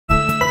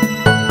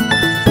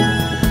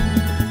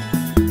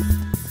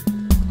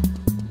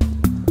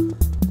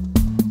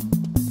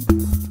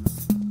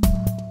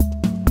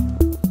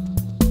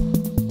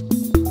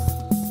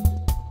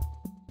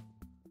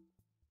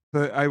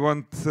I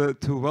want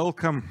to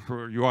welcome,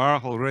 you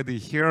are already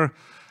here,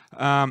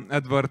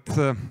 Edward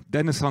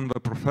Denison, the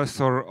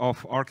professor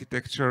of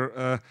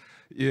architecture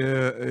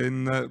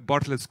in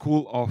Bartlett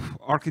School of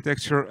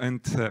Architecture,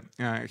 and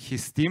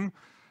his team.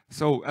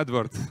 So,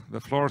 Edward, the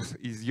floor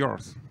is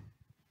yours.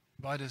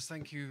 Vidas,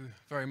 thank you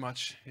very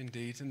much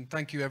indeed, and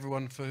thank you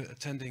everyone for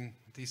attending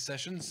these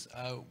sessions.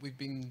 We've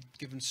been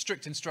given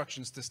strict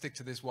instructions to stick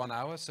to this 1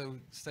 hour, so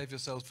save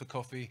yourselves for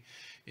coffee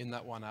in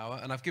that 1 hour.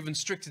 And I've given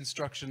strict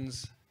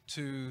instructions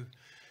to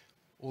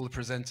all the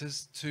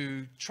presenters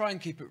to try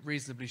and keep it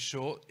reasonably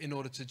short in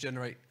order to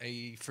generate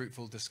a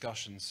fruitful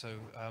discussion. So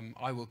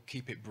I will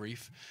keep it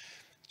brief.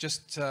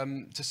 Just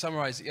to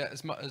summarize, yeah,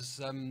 as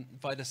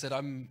Vida said,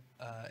 I'm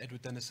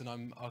Edward Denison.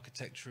 I'm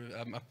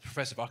a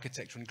professor of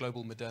architecture and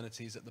global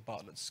modernities at the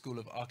Bartlett School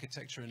of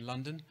Architecture in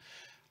London.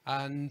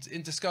 And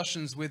in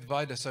discussions with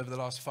Vidas over the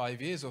last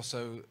 5 years or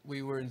so,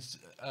 we were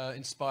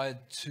inspired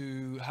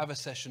to have a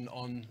session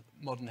on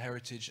modern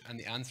heritage and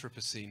the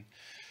Anthropocene.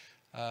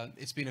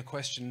 It's been a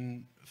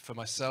question for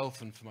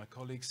myself and for my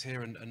colleagues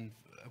here and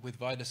with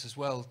Vidas as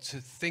well to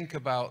think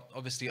about,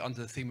 obviously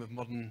under the theme of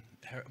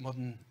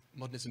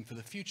modernism for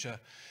the future,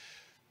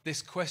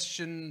 this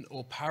question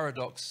or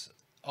paradox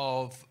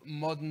of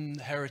modern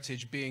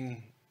heritage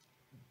being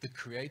the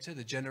creator,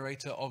 the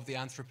generator of the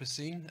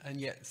Anthropocene, and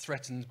yet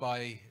threatened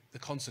by the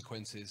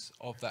consequences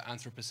of that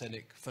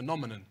Anthropocenic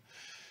phenomenon.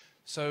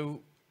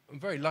 So I'm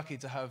very lucky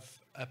to have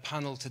a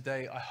panel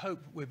today. I hope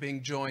we're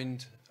being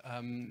joined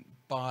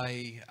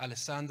by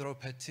Alessandro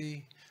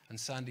Petti and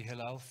Sandy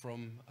Hilal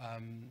from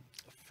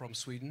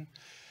Sweden.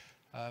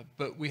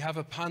 But we have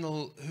a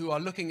panel who are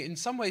looking in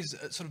some ways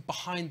at sort of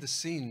behind the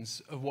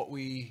scenes of what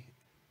we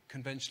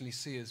conventionally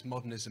see as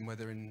modernism,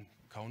 whether in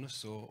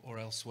Kaunas or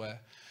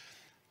elsewhere,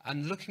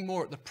 and looking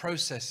more at the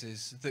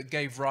processes that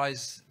gave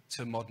rise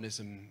to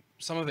modernism.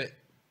 Some of it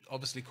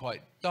obviously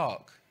quite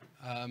dark,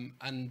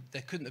 and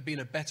there couldn't have been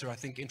a better, I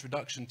think,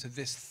 introduction to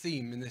this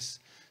theme in this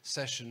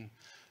session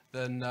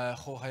than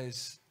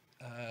Jorge's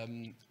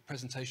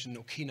presentation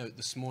or keynote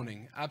this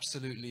morning.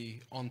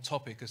 Absolutely on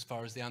topic as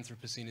far as the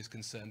Anthropocene is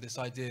concerned. This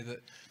idea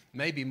that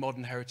maybe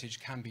modern heritage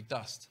can be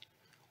dust,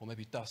 or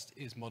maybe dust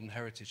is modern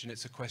heritage. And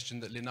it's a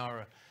question that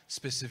Linara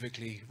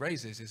specifically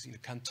raises, is, you know,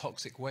 can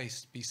toxic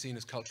waste be seen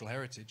as cultural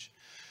heritage?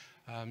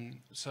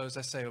 So as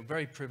I say, I'm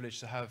very privileged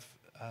to have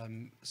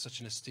such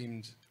an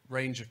esteemed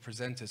range of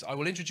presenters. I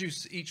will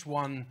introduce each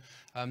one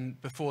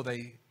before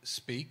they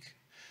speak.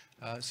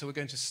 So we're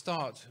going to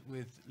start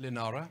with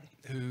Linara,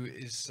 who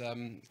is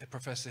a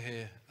professor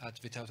here at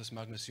Vytautas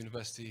Magnus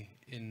University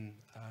in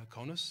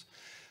Kaunas.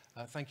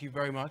 Thank you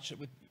very much.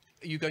 Are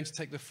you going to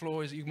take the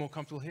floor? Are you more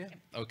comfortable here?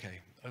 Okay,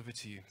 over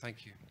to you.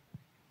 Thank you.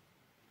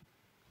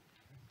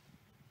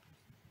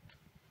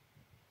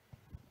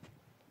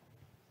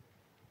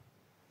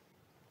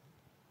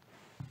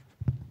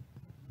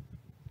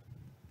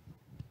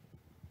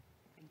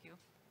 Thank you.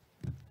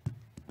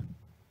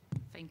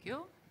 Thank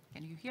you.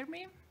 Can you hear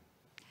me?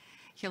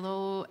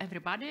 Hello,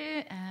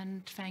 everybody,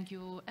 and thank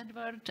you,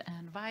 Edward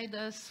and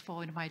Vidas,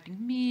 for inviting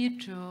me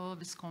to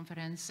this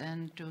conference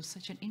and to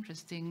such an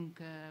interesting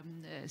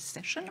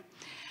session.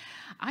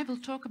 I will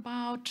talk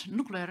about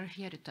nuclear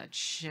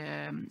heritage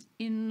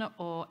in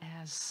or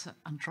as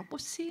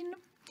Anthropocene.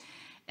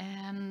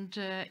 And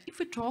if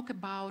we talk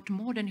about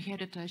modern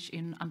heritage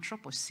in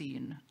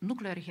Anthropocene,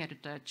 nuclear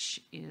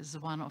heritage is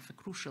one of the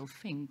crucial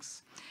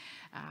things.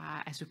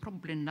 As you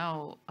probably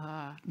know,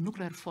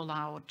 nuclear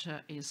fallout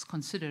is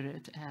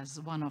considered as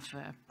one of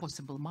the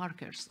possible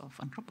markers of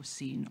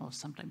Anthropocene, or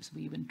sometimes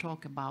we even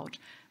talk about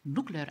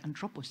nuclear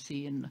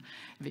Anthropocene,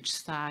 which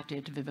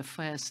started with the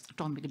first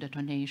atomic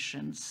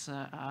detonations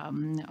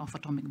of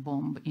atomic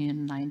bomb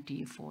in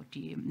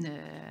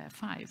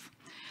 1945.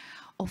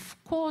 Of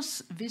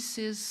course, this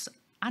is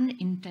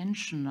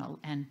unintentional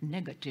and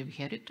negative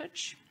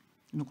heritage,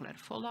 nuclear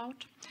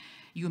fallout.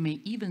 You may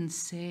even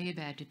say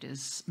that it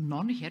is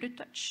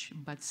non-heritage,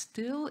 but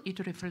still it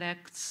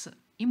reflects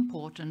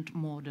important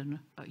modern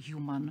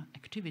human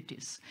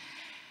activities.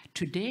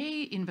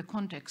 Today, in the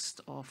context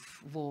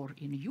of war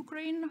in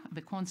Ukraine,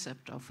 the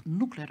concept of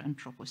nuclear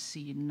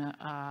Anthropocene,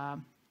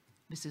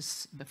 this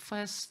is the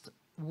first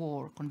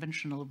war,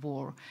 conventional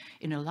war,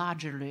 in a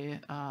largely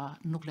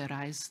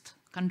nuclearized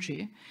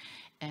country.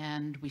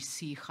 And we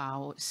see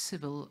how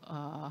civil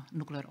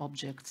nuclear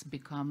objects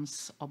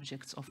becomes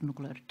objects of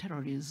nuclear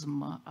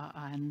terrorism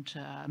and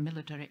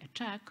military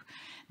attack.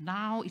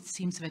 Now it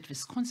seems that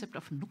this concept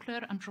of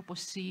nuclear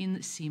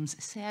Anthropocene seems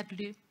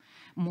sadly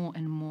more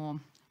and more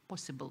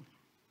possible.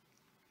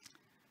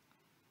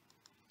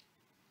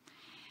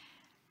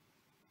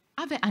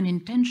 Other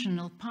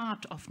unintentional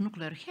part of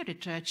nuclear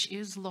heritage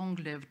is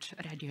long-lived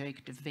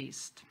radioactive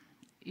waste.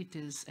 It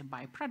is a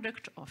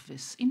byproduct of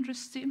this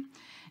industry,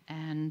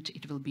 and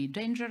it will be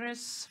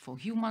dangerous for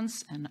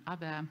humans and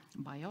other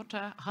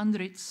biota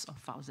hundreds of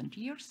thousands of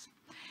years.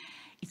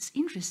 It's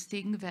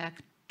interesting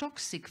that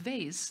toxic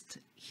waste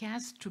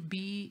has to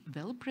be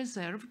well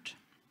preserved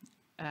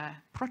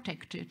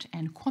protected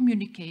and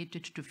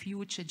communicated to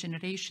future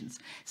generations,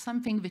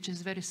 something which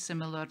is very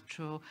similar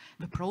to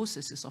the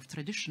processes of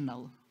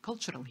traditional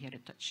cultural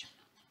heritage.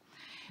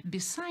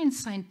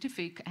 Besides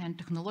scientific and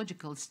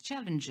technological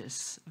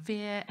challenges,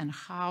 where and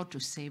how to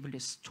safely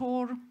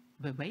store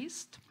the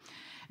waste,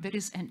 there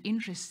is an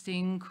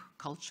interesting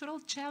cultural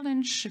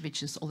challenge,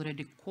 which is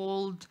already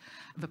called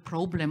the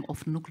problem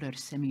of nuclear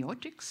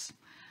semiotics,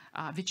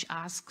 which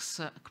asks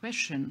a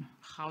question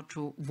how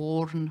to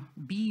warn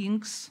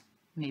beings,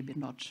 maybe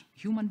not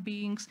human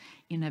beings,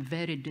 in a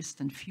very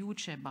distant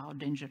future about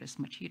dangerous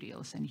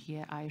materials. And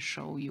here I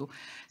show you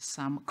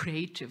some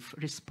creative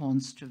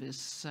response to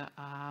this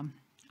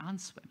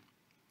answer.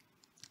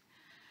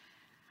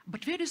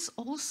 But there is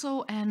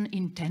also an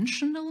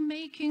intentional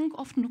making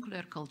of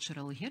nuclear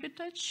cultural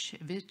heritage,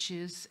 which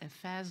is a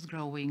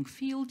fast-growing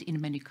field in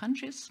many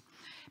countries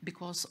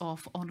because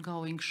of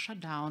ongoing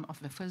shutdown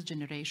of the first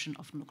generation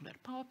of nuclear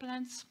power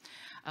plants,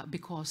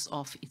 because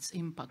of its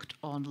impact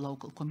on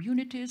local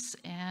communities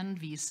and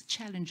these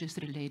challenges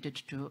related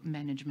to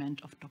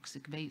management of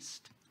toxic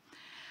waste.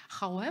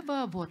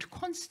 However, what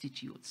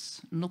constitutes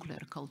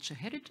nuclear culture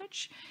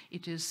heritage,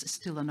 it is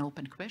still an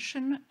open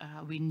question.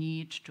 We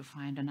need to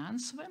find an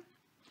answer.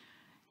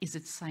 Is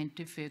it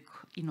scientific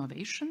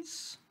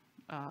innovations,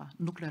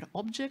 nuclear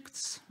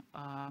objects,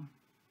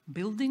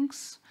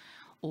 buildings,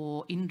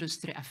 or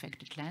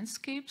industry-affected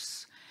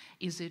landscapes?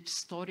 Is it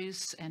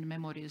stories and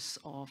memories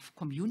of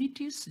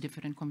communities,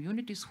 different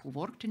communities who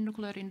worked in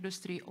nuclear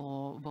industry,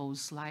 or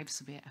those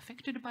lives were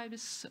affected by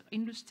this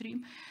industry?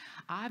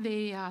 Are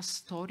there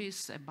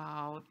stories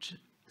about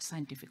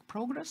scientific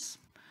progress?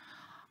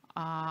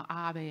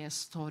 Are there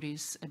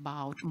stories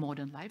about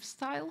modern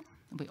lifestyle?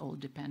 We all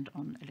depend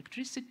on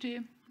electricity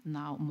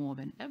now more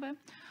than ever.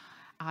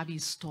 Are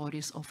these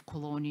stories of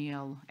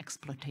colonial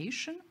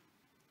exploitation?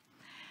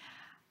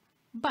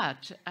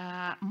 But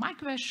my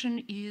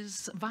question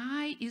is,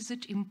 why is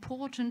it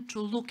important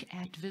to look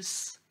at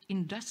this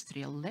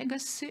industrial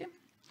legacy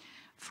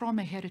from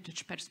a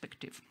heritage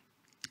perspective?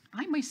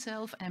 I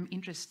myself am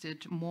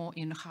interested more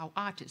in how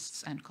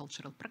artists and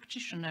cultural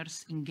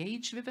practitioners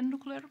engage with the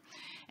nuclear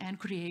and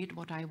create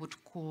what I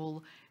would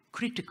call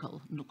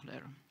critical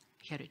nuclear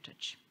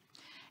heritage.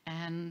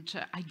 And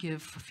I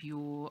give a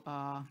few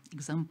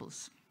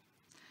examples.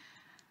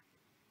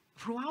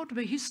 Throughout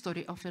the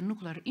history of the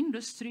nuclear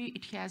industry,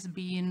 it has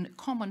been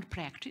common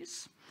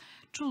practice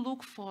to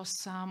look for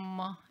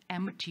some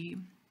empty,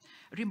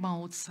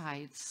 remote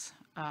sites,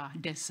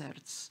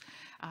 deserts,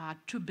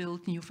 to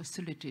build new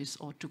facilities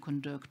or to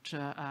conduct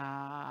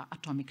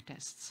atomic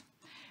tests.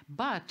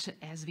 But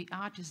as the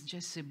artist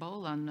Jesse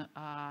Bolan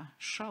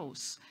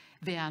shows,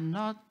 there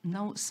are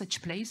no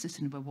such places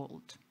in the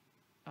world.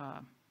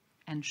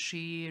 And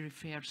she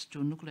refers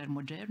to nuclear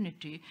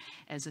modernity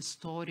as a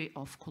story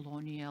of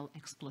colonial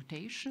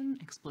exploitation,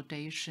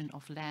 exploitation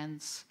of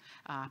lands,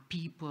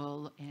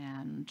 people,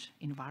 and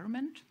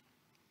environment.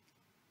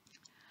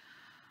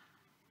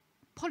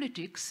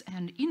 Politics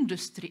and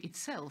industry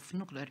itself,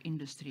 nuclear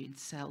industry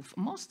itself,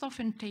 most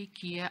often take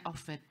care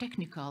of the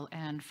technical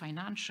and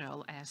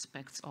financial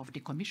aspects of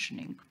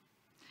decommissioning,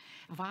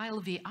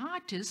 while the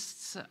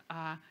artists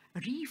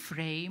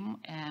reframe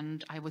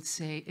and, I would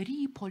say,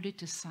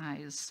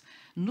 repoliticize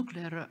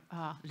nuclear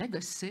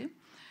legacy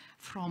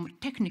from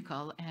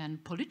technical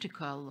and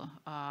political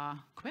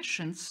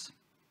questions,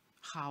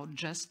 how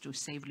just to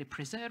safely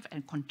preserve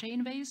and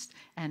contain waste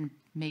and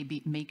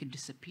maybe make it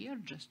disappear,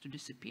 just to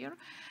disappear.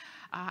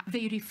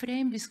 They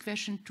reframe this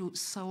question to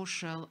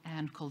social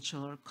and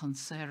cultural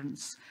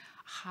concerns,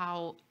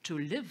 how to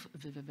live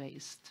with the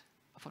waste,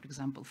 for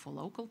example, for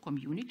local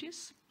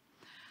communities,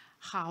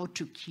 how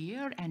to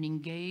care and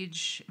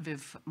engage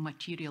with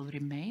material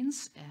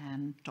remains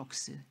and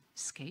toxic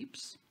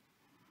escapes.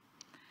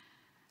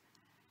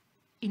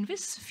 In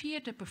this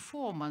theater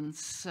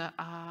performance,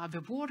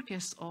 the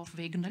workers of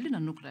the Ignalina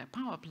nuclear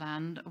power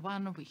plant,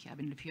 one we have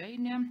in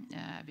Lithuania,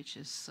 which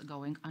is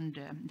going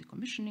under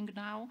decommissioning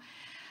now,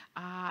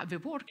 the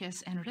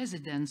workers and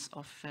residents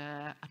of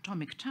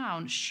Atomic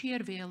Town share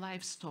their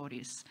life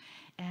stories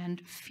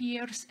and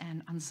fears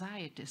and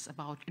anxieties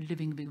about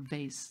living with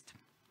waste.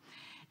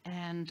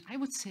 And I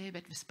would say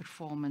that this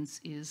performance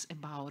is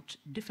about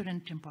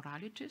different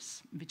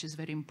temporalities, which is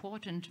very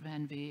important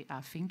when we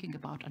are thinking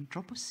about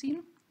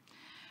Anthropocene.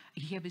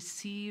 Here we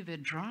see the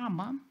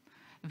drama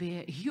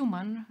where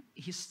human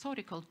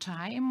historical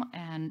time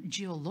and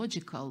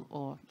geological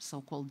or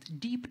so-called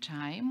deep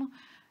time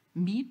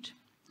meet.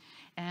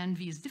 And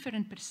these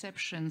different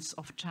perceptions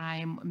of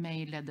time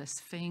may let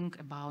us think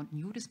about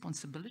new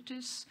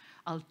responsibilities,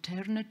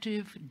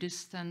 alternative,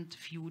 distant,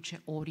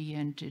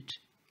 future-oriented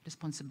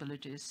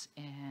responsibilities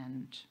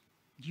and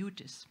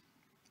duties.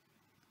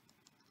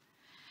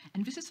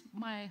 And this is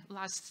my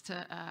last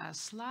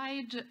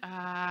slide,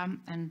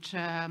 and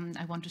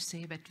I want to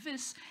say that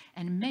this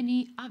and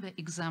many other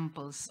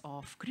examples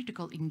of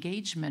critical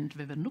engagement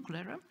with the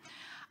nuclear,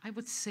 I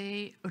would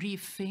say,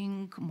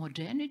 rethink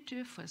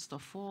modernity, first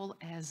of all,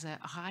 as a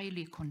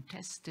highly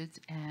contested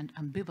and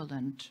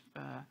ambivalent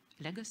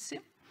legacy,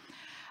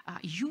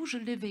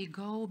 Usually they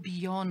go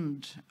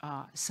beyond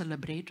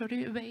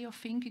celebratory way of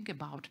thinking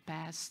about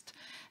past,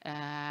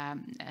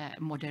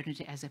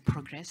 modernity as a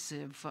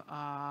progressive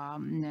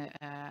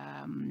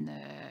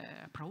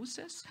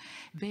process.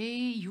 They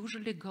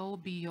usually go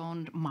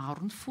beyond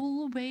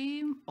mournful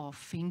way of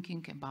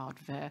thinking about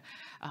the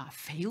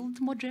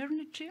failed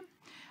modernity,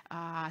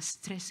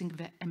 stressing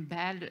the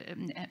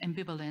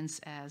ambivalence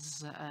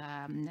as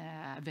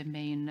the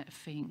main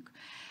thing.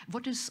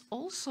 What is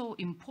also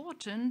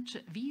important,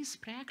 these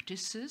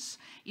practices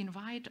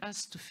invite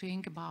us to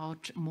think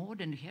about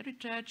modern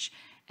heritage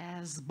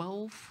as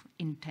both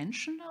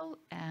intentional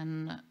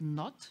and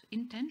not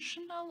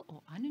intentional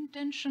or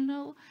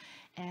unintentional,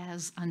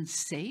 as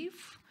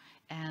unsafe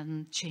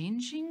and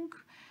changing,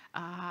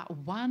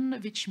 one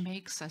which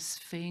makes us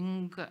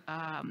think,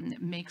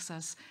 makes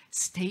us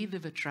stay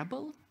with the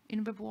trouble,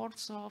 in the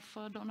words of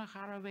Donna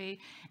Haraway,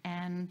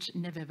 and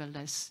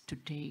nevertheless to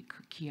take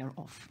care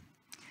of.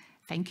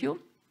 Thank you.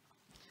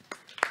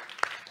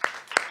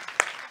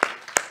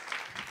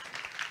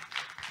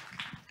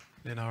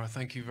 Leonara,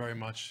 thank you very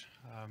much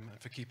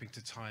for keeping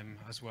to time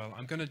as well.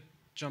 I'm going to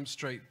jump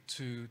straight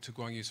to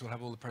Guang Yu, so we'll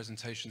have all the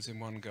presentations in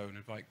one go and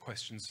invite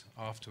questions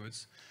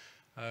afterwards.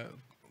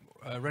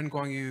 Ren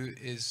Guang Yu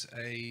is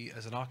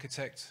as an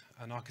architect,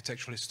 an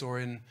architectural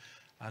historian,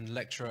 and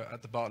lecturer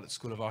at the Bartlett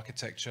School of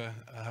Architecture.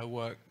 Her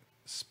work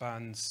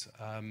spans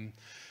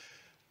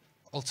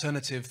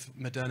alternative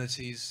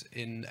modernities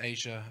in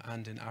Asia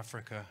and in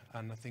Africa,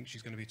 and I think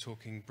she's going to be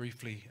talking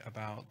briefly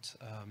about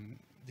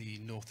the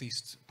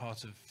northeast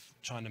part of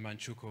China,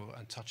 Manchukuo,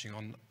 and touching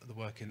on the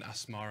work in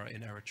Asmara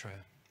in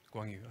Eritrea.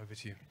 Guang Yu, over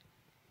to you.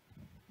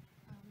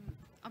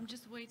 I'm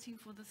just waiting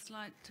for the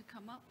slide to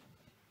come up.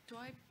 Do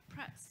I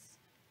press?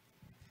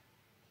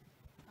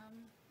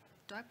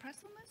 Do I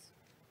press on this?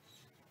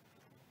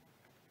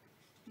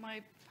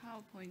 My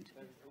PowerPoint.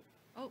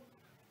 Oh.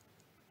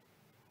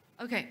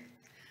 Okay.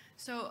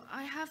 So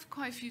I have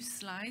quite a few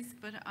slides,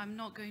 but I'm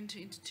not going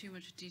into too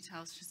much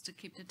details just to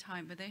keep the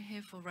time, but they're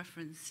here for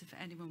reference if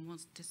anyone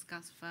wants to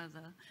discuss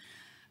further.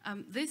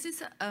 This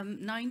is a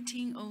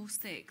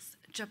 1906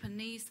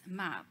 Japanese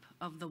map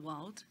of the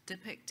world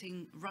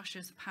depicting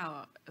Russia's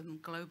power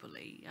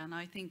globally, and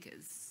I think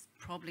it's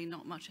probably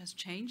not much has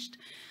changed.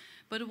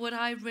 But what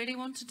I really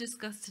want to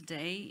discuss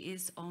today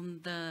is on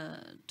the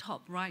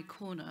top right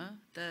corner,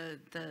 the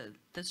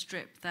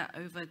strip that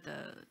over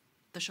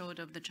the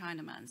shoulder of the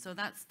Chinaman. So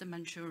that's the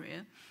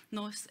Manchuria,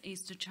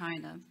 northeast of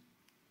China,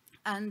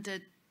 and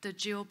the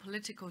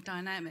geopolitical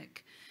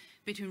dynamic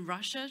between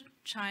Russia,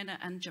 China,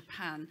 and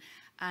Japan,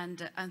 and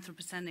the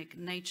anthropocenic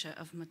nature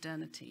of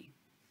modernity.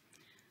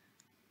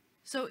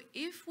 So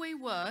if we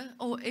were,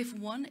 or if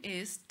one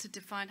is to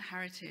define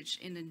heritage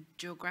in a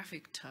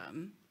geographic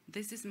term,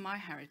 this is my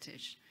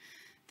heritage.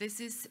 This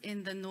is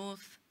in the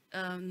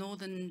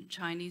northern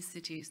Chinese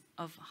cities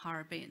of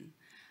Harbin.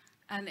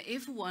 And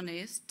if one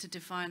is to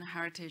define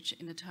heritage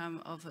in the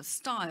term of a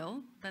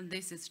style, then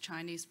this is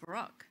Chinese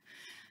Baroque,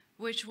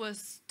 which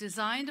was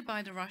designed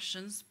by the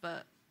Russians,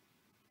 but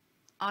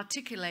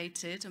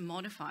articulated and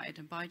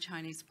modified by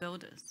Chinese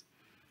builders.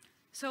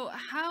 So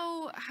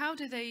how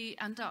did they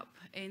end up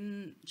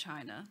in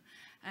China?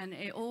 And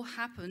it all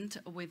happened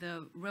with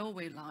a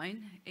railway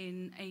line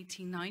in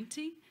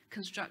 1890,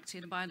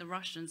 constructed by the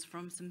Russians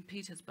from St.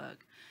 Petersburg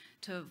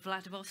to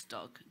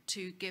Vladivostok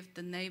to give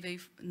the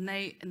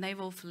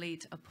naval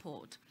fleet a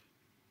port.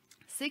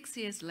 6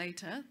 years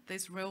later,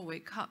 this railway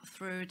cut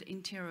through the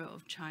interior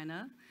of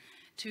China.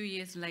 2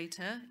 years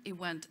later, it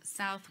went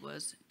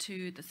southwards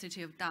to the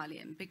city of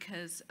Dalian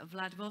because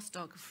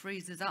Vladivostok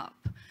freezes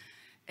up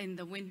in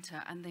the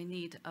winter and they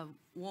need a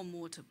warm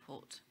water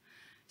port.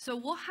 So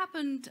what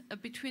happened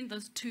between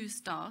those two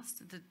stars,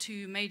 the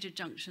two major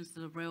junctions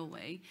of the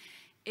railway,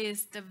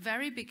 is the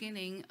very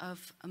beginning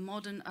of a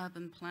modern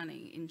urban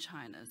planning in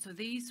China. So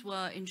these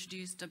were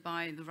introduced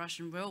by the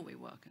Russian railway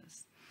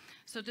workers.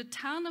 So the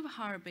town of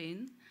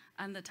Harbin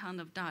and the town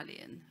of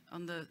Dalian,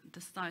 on the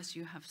slides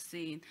you have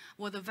seen,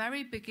 were the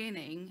very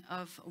beginning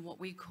of what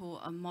we call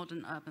a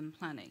modern urban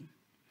planning.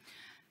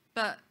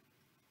 But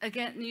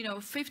again,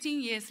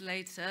 15 years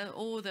later,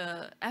 all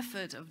the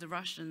effort of the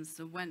Russians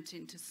went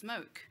into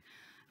smoke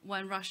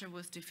when Russia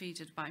was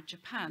defeated by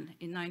Japan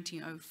in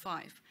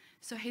 1905.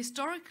 So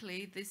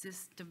historically, this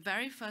is the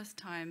very first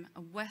time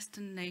a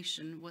Western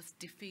nation was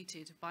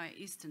defeated by an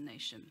Eastern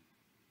nation.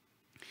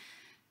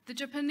 The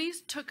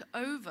Japanese took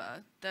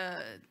over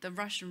the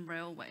Russian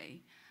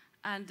railway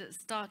and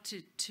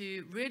started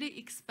to really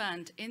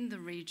expand in the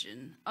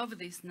region of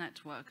this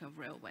network of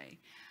railway.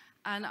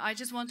 And I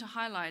just want to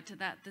highlight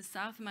that the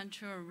South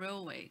Manchuria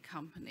Railway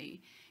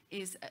Company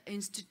is an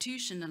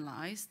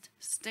institutionalized,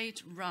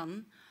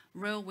 state-run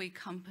railway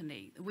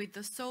company with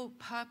the sole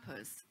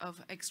purpose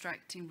of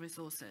extracting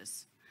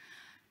resources.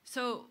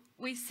 So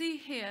we see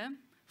here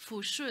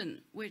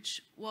Fushun,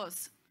 which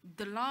was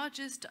the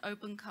largest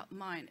open-cut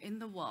mine in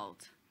the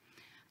world.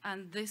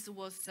 And this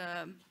was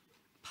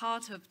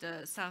part of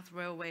the South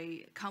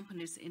Railway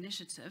Company's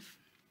initiative.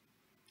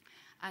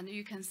 And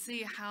you can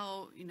see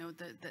how, you know,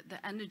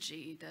 the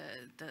energy,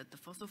 the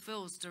fossil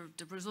fuels,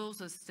 the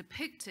resources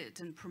depicted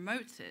and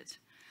promoted.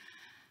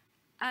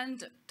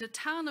 And the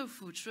town of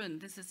Fuchun,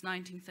 this is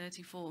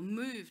 1934,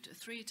 moved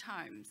 3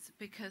 times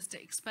because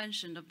the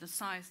expansion of the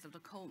size of the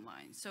coal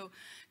mine. So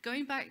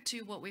going back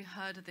to what we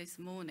heard this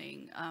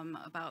morning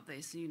about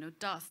this, you know,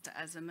 dust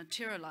as a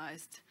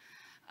materialized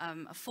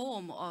a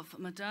form of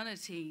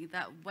modernity,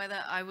 that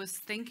whether I was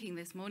thinking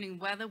this morning,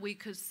 whether we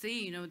could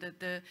see, you know, that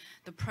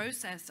the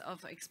process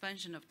of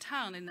expansion of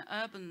town in the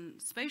urban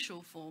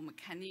spatial form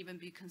can even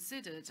be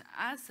considered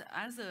as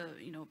a,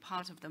 you know,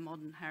 part of the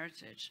modern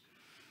heritage.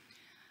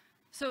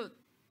 So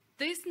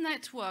this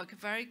network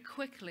very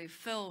quickly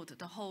filled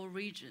the whole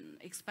region,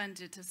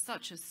 expanded to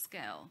such a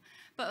scale.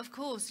 But of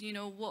course, you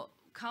know, what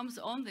comes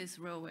on these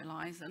railway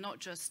lines are not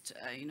just,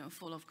 you know,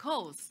 full of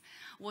coals.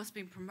 What's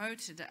been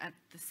promoted at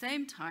the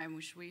same time,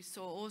 which we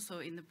saw also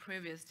in the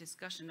previous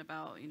discussion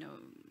about, you know,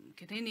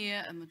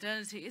 academia and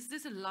modernity, is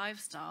this a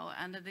lifestyle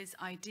and this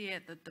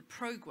idea that the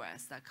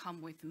progress that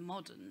come with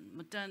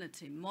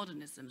modernity,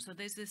 modernism. So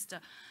this is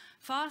the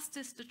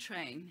fastest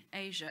train,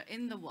 Asia,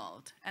 in the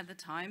world at the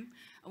time.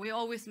 We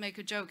always make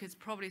a joke, it's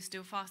probably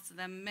still faster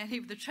than many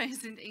of the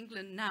trains in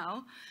England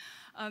now,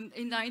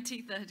 in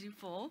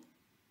 1934.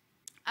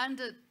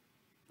 And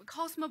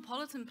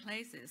cosmopolitan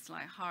places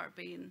like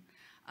Harbin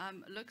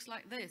looks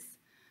like this.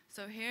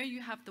 So here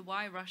you have the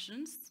white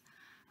Russians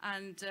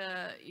and,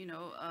 you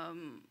know,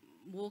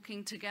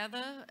 walking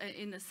together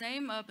in the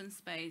same urban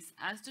space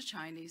as the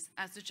Chinese,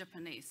 as the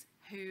Japanese,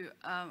 who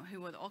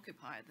would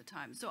occupy at the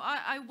time. So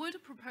I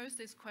would propose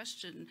this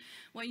question.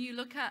 When you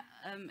look at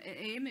an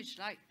image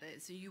like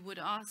this, you would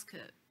ask,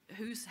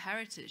 whose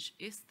heritage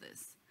is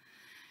this?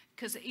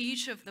 Because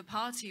each of the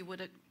party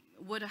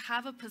would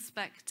have a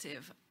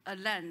perspective, a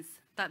lens,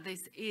 that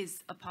this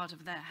is a part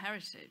of their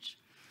heritage.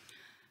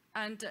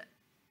 And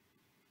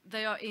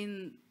they are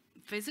in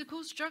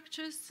physical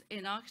structures,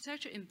 in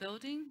architecture, in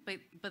building,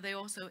 but they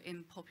also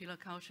in popular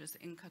cultures,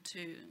 in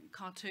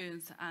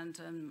cartoons and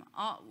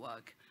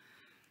artwork.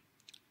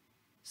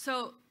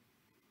 So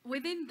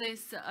within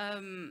this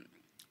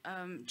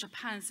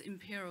Japan's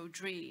imperial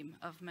dream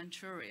of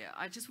Manchuria,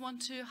 I just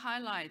want to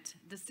highlight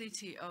the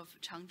city of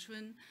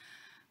Changchun,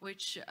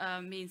 which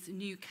means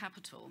new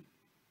capital.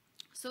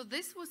 So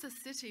this was a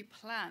city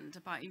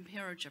planned by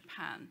Imperial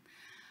Japan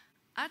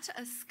at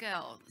a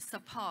scale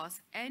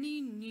surpassed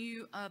any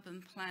new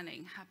urban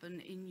planning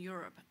happened in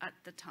Europe at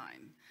the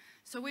time.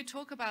 So we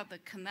talk about the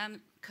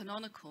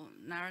canonical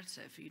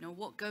narrative, you know,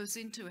 what goes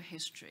into a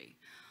history,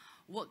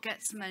 what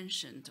gets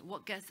mentioned,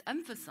 what gets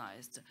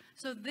emphasized.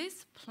 So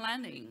this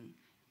planning,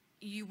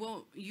 you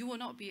will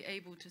not be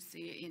able to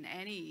see in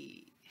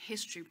any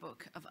history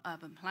book of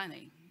urban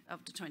planning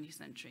of the 20th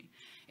century.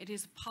 It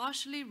is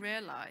partially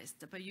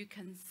realized, but you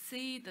can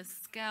see the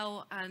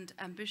scale and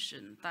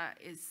ambition that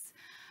is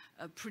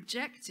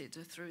projected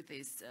through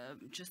this,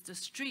 just the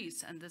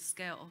streets and the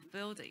scale of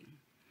building.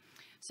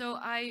 So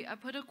I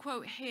put a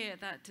quote here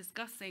that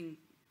discussing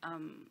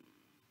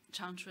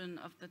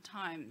Changchun of the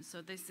time.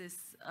 So this is,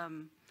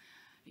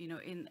 you know,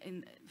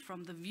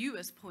 from the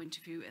viewer's point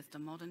of view, as the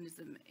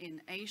modernism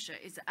in Asia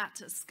is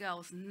at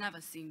scales never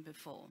seen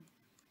before.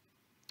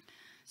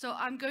 So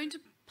I'm going to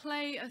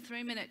play a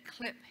 3-minute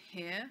clip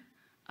here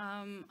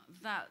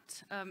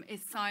that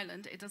is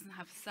silent. It doesn't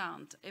have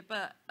sound,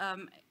 but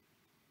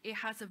it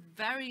has a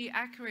very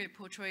accurate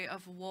portrayal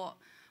of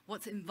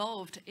what's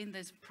involved in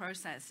this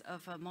process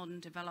of modern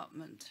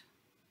development.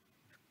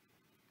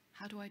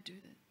 How do I do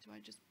this? Do I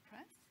just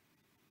press?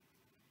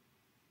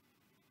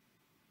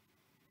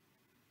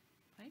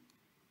 Play?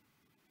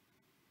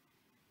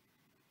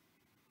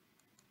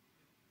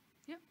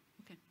 Yeah,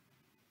 okay.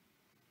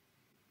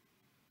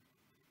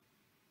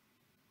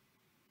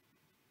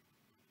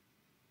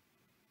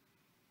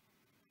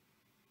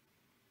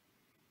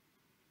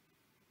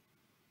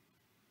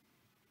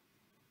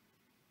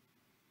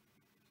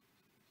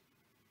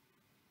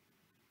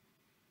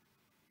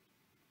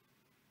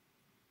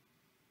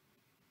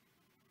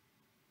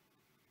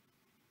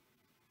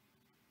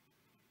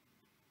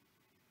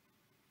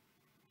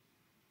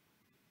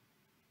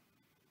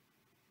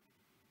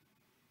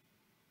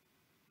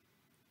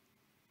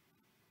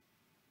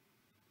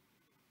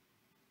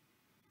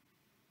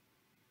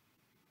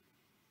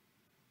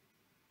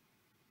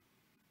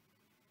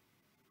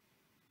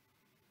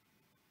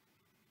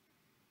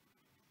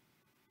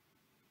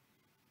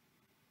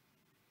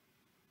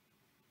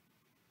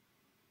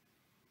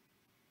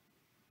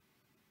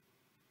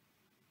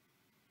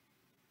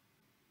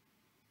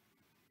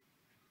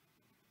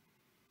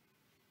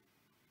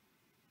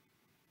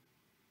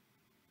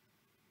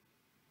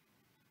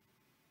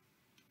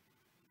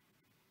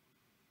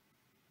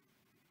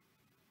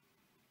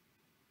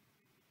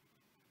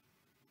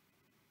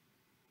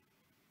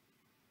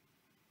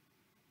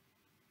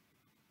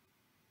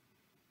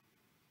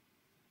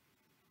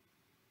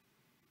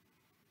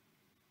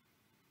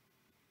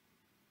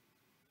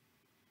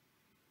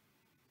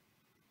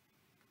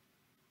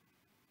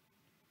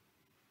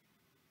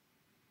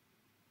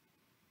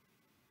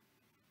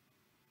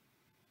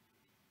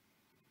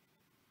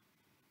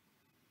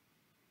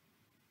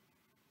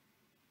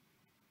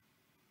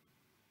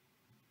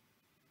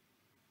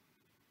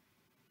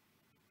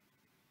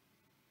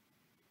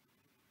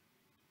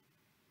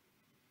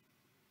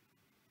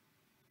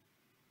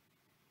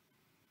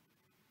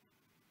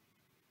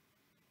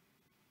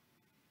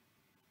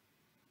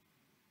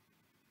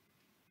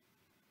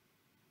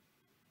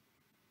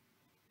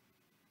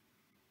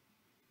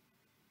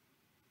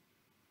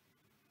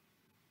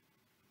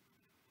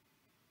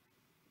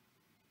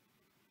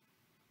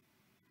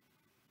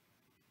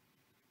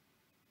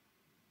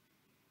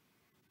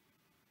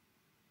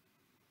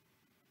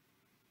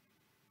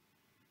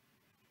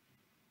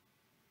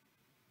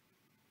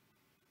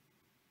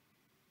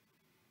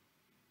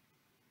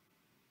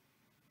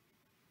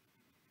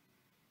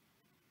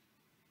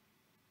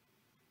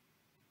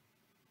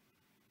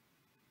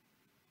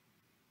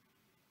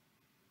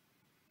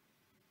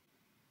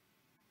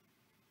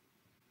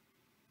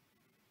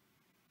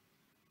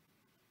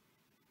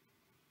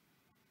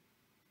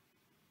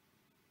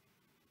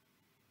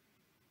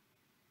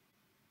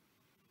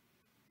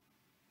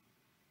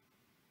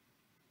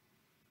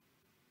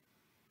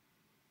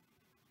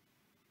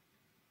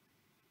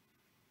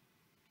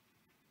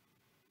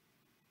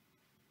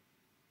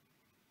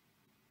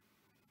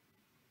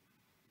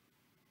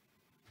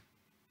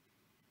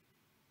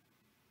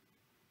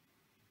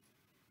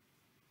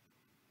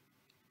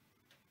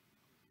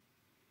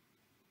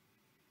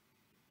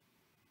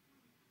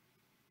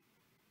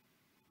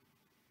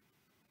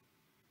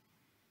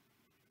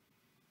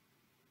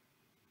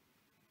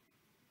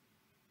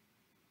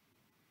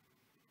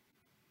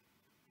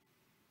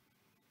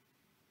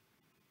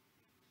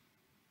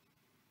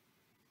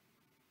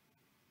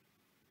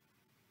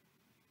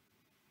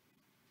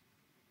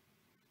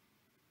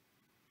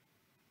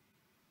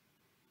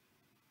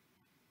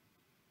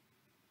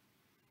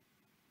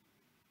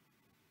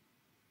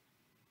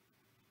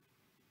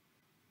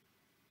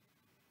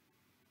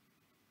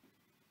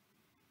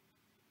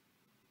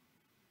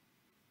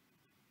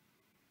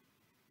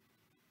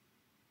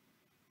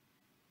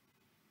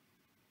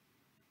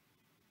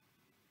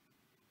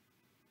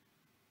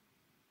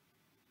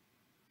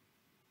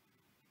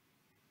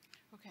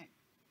 Okay.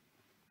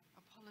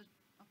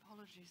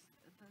 Apologies,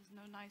 there's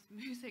no nice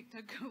music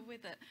to go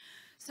with it.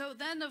 So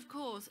then, of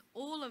course,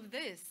 all of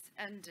this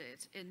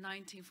ended in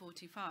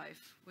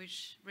 1945,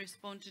 which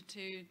responded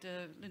to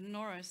the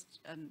Lenore's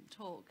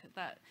talk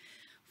that,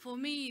 for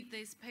me,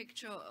 this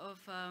picture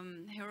of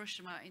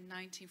Hiroshima in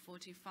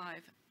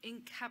 1945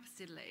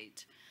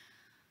 encapsulate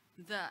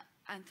the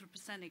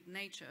anthropocenic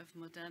nature of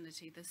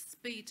modernity, the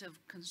speed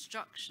of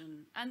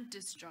construction and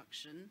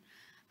destruction,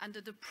 and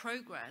the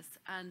progress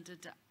and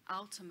the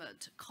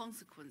ultimate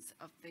consequence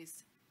of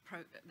this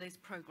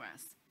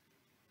progress.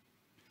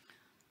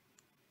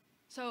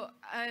 So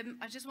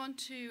I just want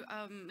to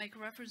make a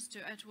reference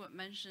to Edward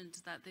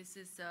mentioned that this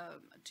is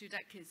 2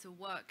 decades of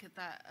work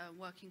that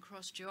working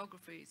cross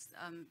geographies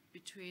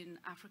between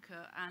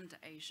Africa and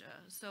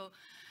Asia. So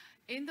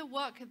in the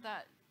work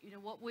that,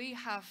 what we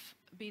have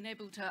been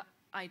able to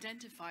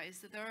identify is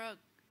that there are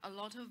a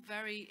lot of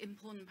very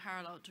important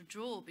parallels to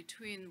draw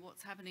between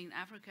what's happening in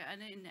Africa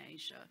and in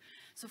Asia.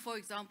 So for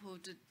example,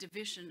 the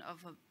division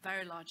of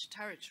very large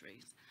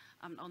territories.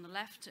 On the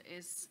left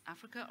is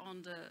Africa,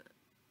 on the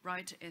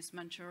right is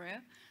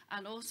Manchuria,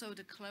 and also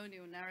the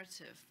colonial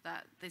narrative,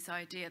 that this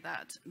idea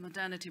that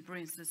modernity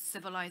brings this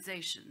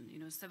civilization,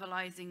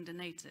 civilizing the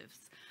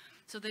natives.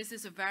 So this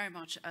is very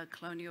much a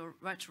colonial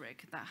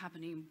rhetoric that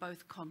happening in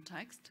both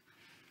contexts.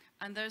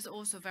 And there's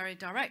also a very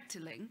direct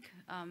link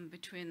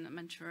between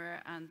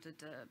Manchuria and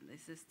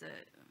this is the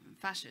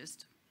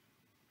fascist.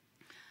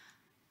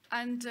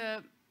 And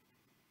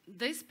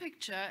this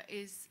picture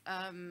is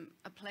a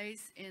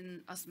place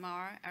in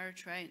Asmara,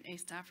 Eritrea, in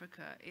East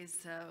Africa,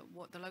 is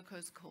what the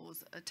locals call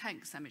a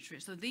tank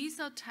cemetery. So these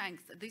are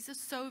tanks, these are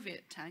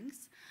Soviet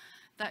tanks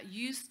that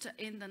used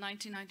in the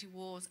 1990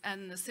 wars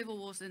and the civil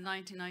wars in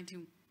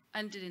 1990,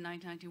 ended in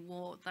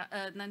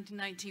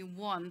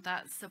 1991,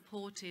 that's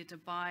supported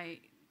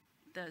by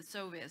the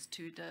Soviets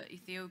to the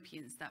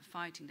Ethiopians that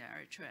fighting the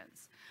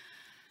Eritreans.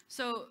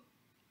 So,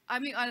 I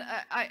mean,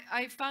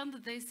 I found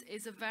that this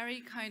is a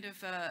very kind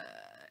of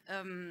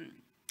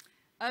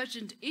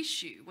urgent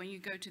issue when you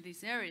go to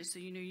these areas. So,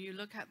 you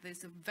look at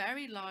this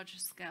very large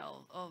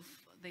scale of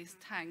these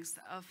tanks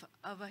of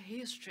a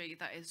history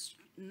that is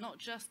not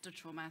just a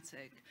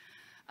traumatic.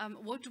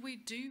 What do we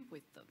do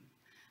with them?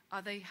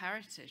 Are they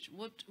heritage?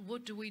 What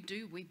do we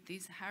do with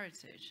this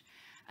heritage?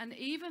 And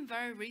even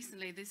very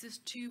recently, this is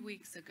 2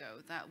 weeks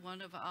ago, that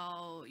one of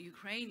our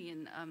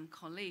Ukrainian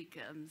colleagues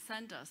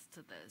sent us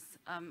to this,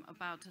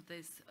 about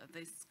this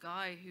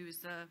guy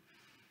who's a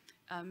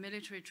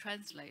military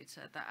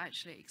translator that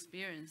actually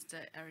experienced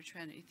the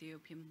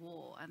Eritrean-Ethiopian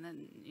war. And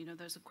then,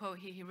 there's a quote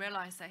here, he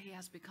realized that he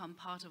has become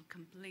part of a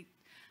complete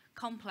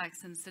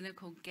complex and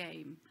cynical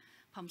game,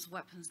 pumps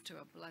weapons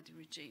to a bloody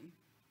regime.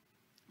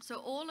 So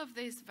all of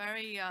this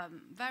very,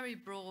 very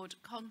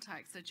broad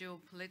context, the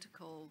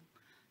geopolitical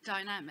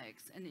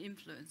dynamics and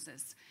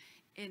influences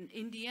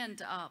in the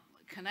end are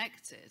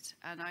connected,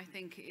 and I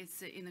think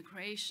it's in the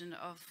creation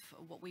of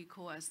what we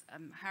call as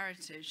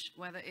heritage,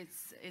 whether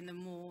it's in a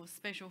more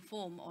special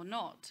form or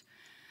not.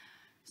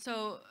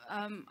 So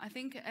I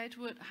think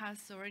Edward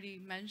has already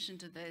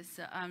mentioned this.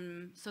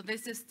 So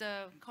this is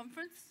the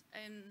conference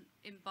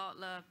in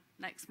Butler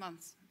next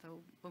month,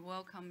 so we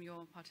welcome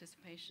your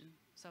participation.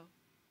 So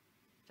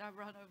did I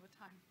run over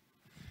time?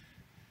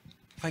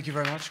 Thank you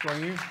very much,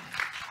 Guang Yu.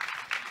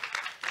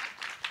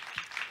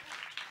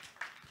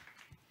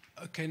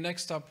 Okay,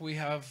 next up we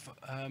have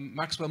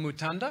Maxwell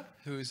Mutanda,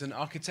 who is an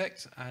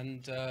architect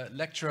and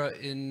lecturer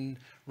in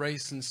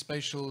race and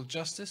spatial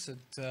justice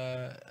at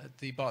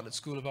the Bartlett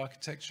School of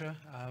Architecture,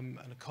 and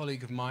a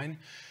colleague of mine.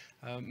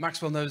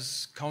 Maxwell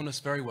knows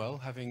Kaunas very well,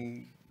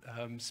 having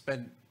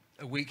spent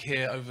a week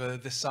here over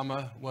this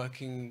summer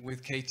working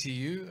with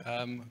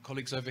KTU,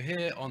 colleagues over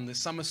here on the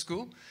summer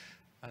school,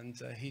 and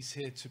he's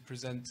here to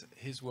present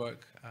his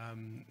work,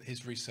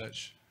 his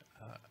research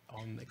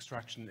on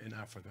extraction in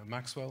Africa.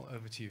 Maxwell,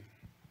 over to you.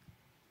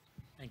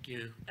 Thank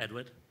you,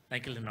 Edward.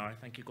 Thank you, Lenore.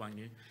 Thank you, Guang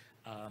Yu.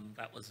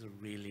 That was a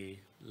really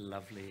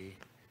lovely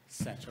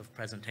set of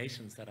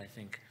presentations that I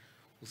think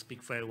will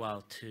speak very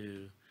well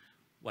to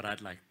what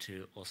I'd like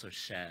to also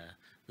share,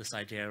 this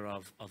idea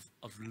of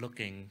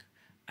looking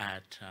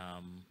at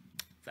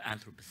the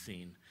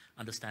Anthropocene,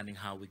 understanding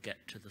how we get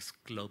to this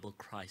global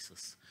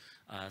crisis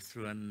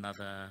through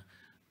another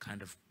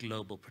kind of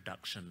global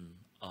production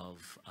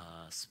of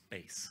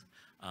space,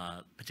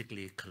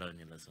 particularly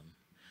colonialism.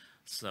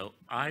 So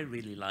I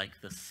really like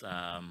this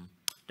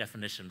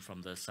definition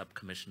from the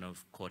Subcommission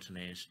of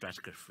Coordinated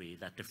Stratigraphy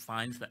that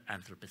defines the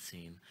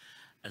Anthropocene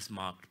as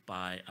marked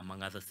by,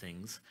 among other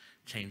things,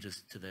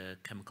 changes to the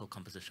chemical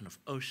composition of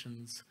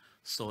oceans,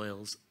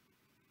 soils,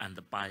 and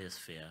the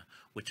biosphere,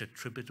 which are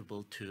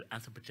attributable to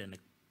anthropogenic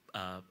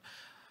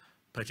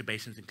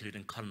perturbations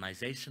including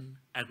colonization,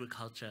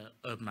 agriculture,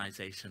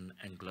 urbanization,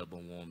 and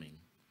global warming.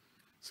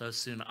 So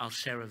soon I'll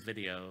share a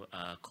video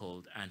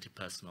called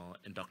Anti-Personal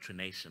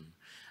Indoctrination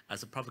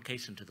as a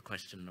provocation to the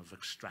question of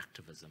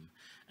extractivism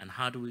and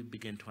how do we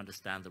begin to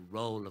understand the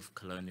role of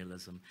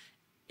colonialism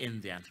in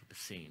the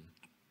Anthropocene.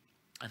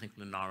 I think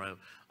Lenaro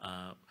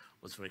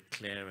was very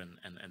clear, and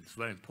it's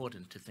very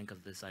important to think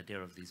of this idea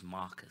of these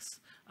markers,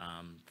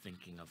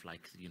 thinking of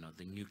like,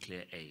 the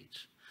nuclear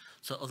age.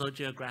 So although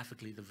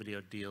geographically the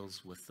video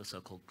deals with the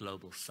so-called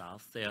global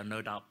south, there are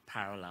no doubt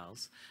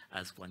parallels,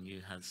 as Guan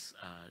Yu has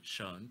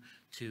shown,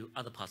 to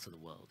other parts of the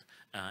world.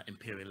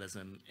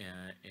 Imperialism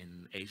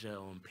in Asia,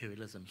 or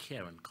imperialism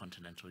here in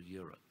continental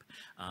Europe.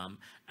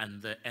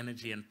 And the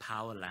energy and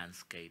power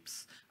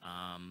landscapes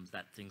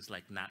that things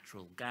like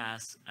natural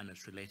gas and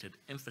its related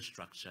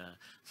infrastructure,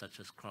 such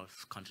as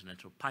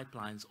cross-continental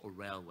pipelines or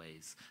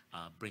railways,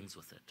 brings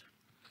with it.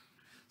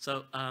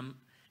 So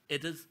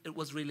it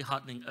was really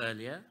heartening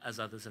earlier, as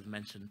others have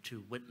mentioned,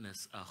 to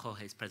witness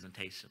Jorge's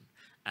presentation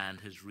and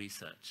his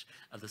research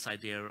of this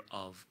idea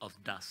of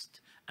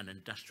dust and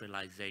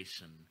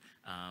industrialization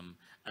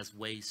as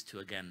ways to,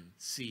 again,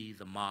 see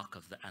the mark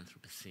of the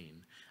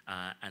Anthropocene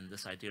and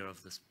this idea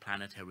of this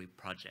planetary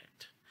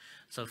project.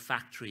 So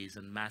factories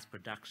and mass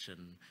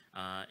production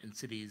in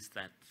cities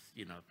that,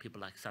 people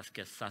like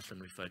Saskia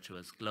Sassen refer to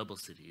as global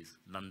cities,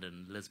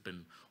 London,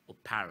 Lisbon, or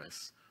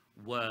Paris,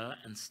 were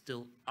and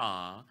still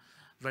are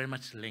very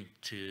much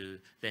linked to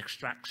the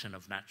extraction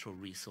of natural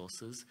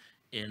resources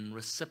in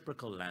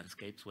reciprocal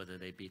landscapes, whether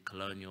they be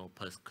colonial,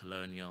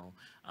 post-colonial,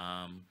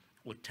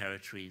 or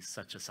territories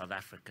such as South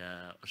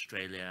Africa,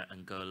 Australia,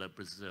 Angola,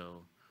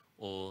 Brazil,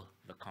 or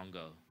the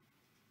Congo.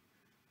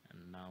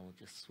 And now we'll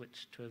just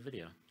switch to a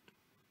video. As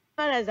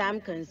far as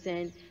I'm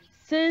concerned,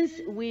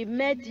 since we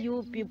met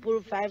you people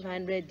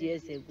 500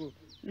 years ago,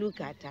 look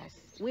at us.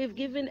 We've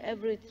given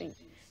everything.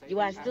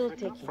 You are still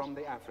taking. From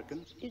the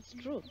Africans. It's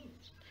true.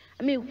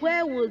 I mean,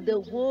 where will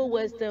the whole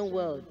Western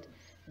world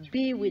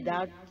be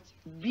without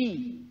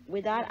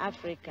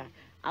Africa?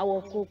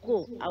 Our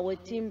cocoa, our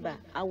timber,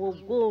 our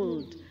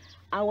gold,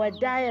 our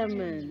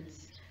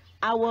diamonds,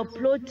 our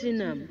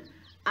platinum,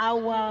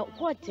 our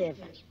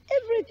whatever.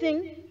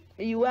 Everything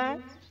you are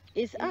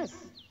is us.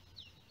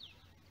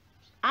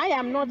 I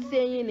am not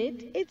saying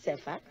it, it's a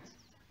fact.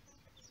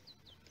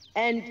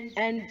 And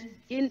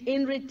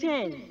in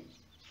return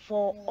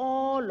for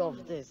all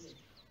of this,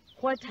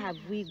 what have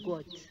we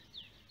got?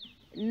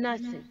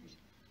 Nothing.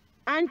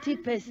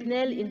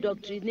 Anti-personnel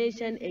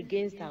indoctrination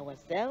against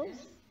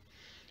ourselves.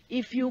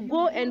 If you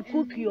go and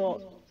cook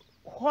your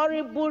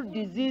horrible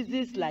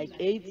diseases like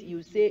AIDS,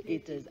 you say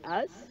it is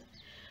us.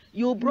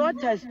 You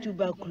brought us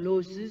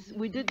tuberculosis.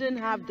 We didn't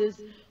have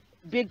this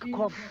big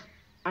cough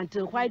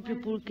until white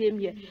people came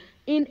here.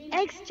 In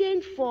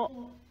exchange for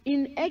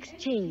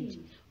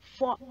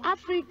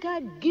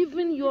Africa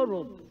giving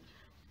Europe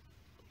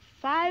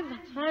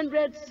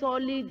 500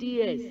 solid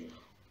years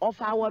of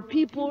our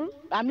people,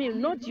 I mean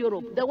not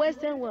Europe, the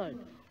Western world,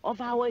 of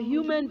our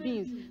human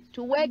beings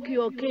to work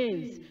your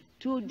canes,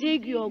 to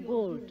dig your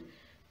gold,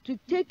 to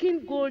take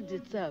in gold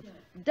itself,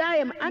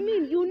 diamond, I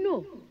mean,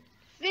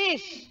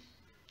 fish,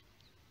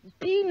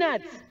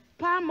 peanuts,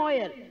 palm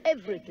oil,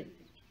 everything.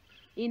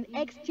 In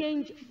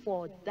exchange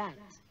for that,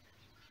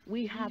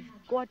 we have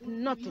got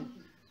nothing.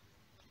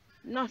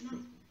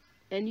 Nothing.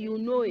 And you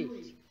know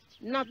it.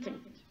 Nothing.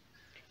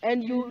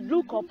 And you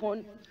look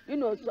upon,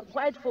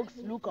 white folks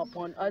look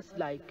upon us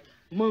like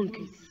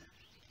monkeys.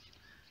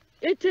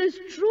 It is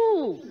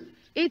true.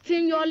 It's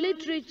in your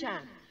literature.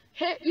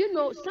 Hey,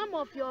 some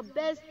of your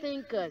best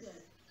thinkers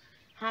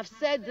have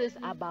said this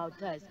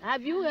about us.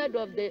 Have you heard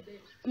of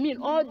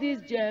all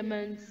these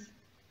Germans?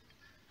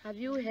 Have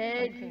you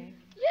heard? Okay.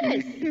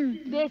 Yes.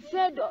 They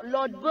said,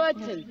 Lord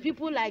Burton,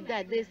 people like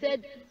that, they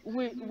said,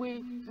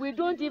 we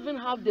don't even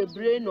have the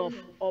brain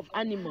of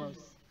animals.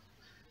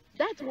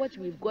 That's what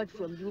we've got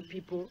from you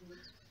people.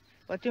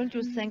 But don't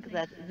you think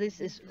that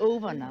this is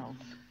over now?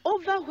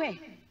 Over where?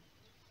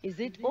 Is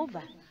it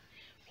over?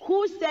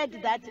 Who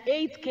said that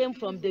 8 came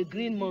from the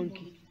green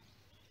monkey?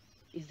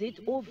 Is it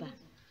over?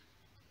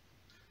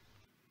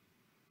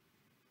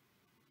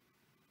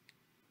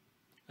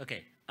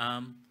 Okay,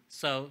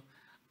 so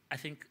I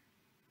think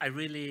I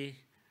really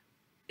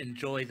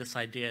enjoy this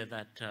idea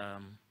that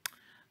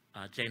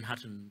Jane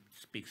Hutton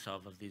speaks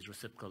of these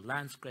reciprocal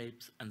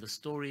landscapes and the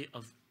story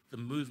of the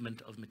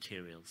movement of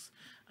materials.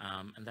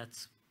 And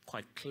that's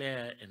quite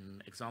clear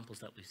in examples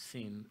that we've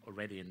seen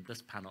already in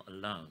this panel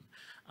alone,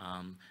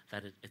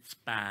 that it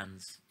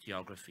spans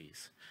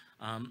geographies.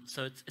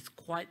 So it's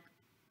quite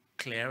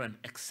clear and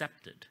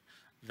accepted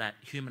that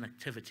human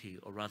activity,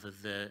 or rather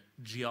the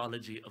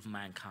geology of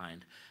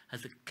mankind,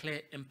 has a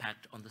clear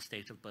impact on the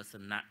state of both the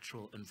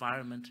natural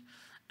environment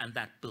and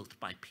that built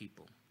by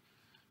people.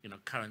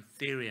 Current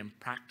theory and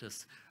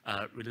practice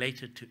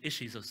related to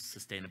issues of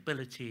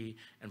sustainability,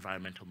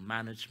 environmental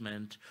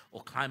management,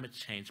 or climate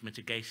change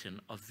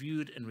mitigation are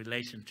viewed in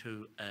relation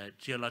to a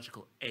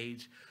geological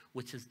age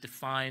which is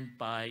defined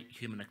by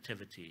human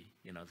activity,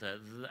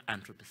 the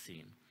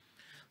Anthropocene.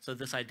 So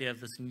this idea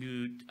of this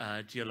new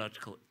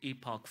geological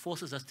epoch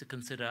forces us to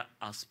consider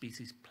our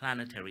species'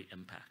 planetary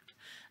impact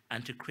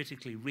and to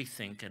critically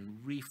rethink and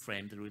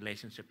reframe the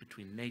relationship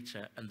between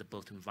nature and the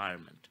built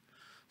environment.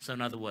 So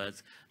in other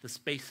words, the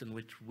space in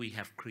which we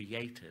have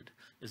created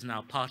is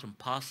now part and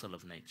parcel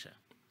of nature.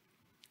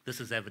 This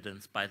is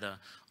evidenced by the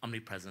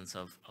omnipresence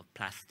of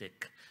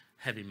plastic,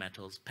 heavy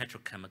metals,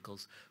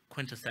 petrochemicals,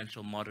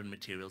 quintessential modern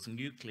materials,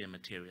 nuclear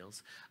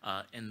materials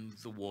in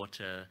the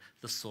water,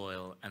 the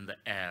soil, and the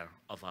air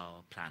of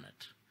our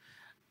planet.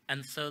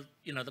 And so,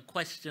 the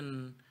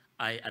question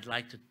I'd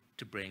like to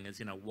bring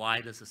is, why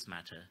does this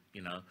matter?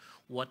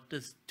 What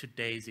does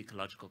today's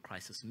ecological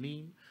crisis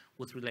mean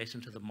with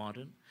relation to the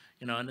modern?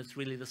 And it's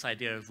really this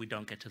idea of we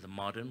don't get to the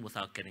modern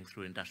without getting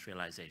through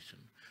industrialization.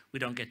 We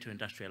don't get to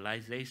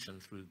industrialization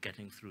through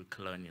getting through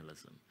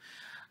colonialism.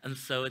 And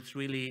so it's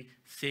really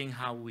seeing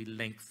how we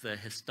link the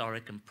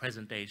historic and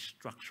present-day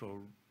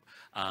structural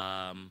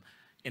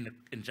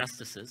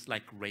injustices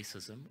like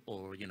racism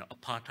or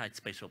apartheid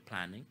spatial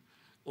planning,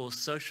 or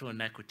social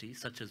inequity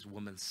such as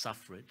women's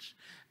suffrage,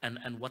 and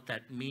what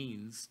that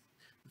means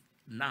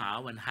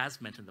now and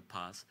has meant in the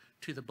past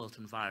to the built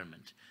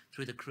environment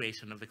through the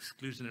creation of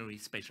exclusionary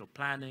spatial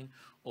planning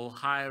or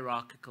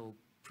hierarchical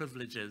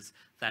privileges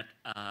that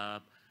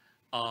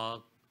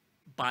are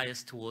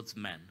biased towards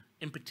men,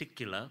 in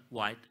particular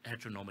white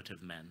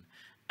heteronormative men,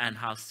 and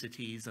how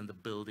cities and the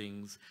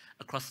buildings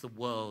across the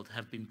world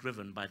have been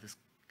driven by this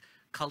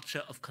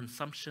culture of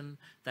consumption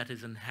that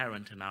is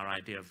inherent in our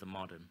idea of the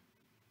modern.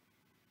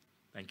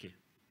 Thank you.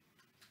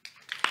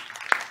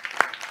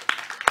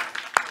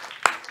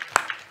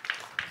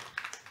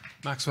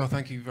 Maxwell,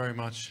 thank you very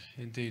much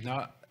indeed.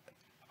 Now,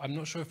 I'm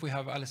not sure if we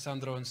have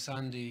Alessandro and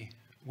Sandy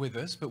with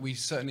us, but we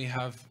certainly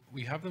have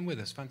them with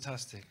us.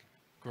 Fantastic.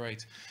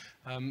 Great.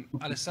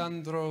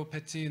 Alessandro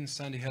Petit and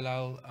Sandy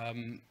Hilal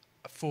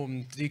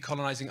formed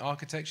Decolonizing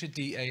Architecture,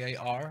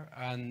 DAAR,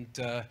 and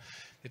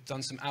they've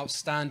done some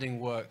outstanding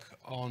work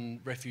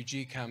on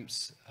refugee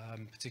camps,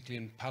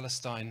 particularly in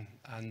Palestine,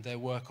 and their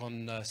work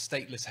on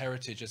stateless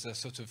heritage as a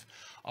sort of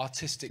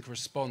artistic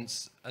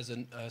response, as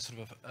a sort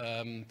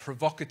of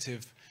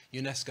provocative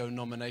UNESCO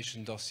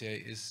nomination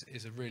dossier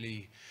is a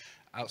really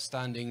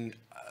outstanding,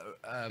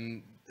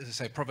 as I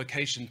say,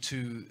 provocation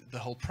to the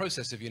whole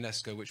process of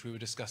UNESCO, which we were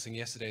discussing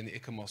yesterday in the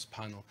ICOMOS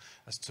panel,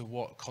 as to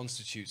what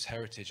constitutes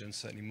heritage, and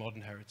certainly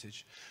modern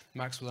heritage.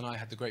 Maxwell and I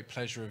had the great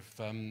pleasure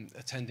of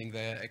attending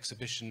their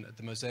exhibition at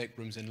the Mosaic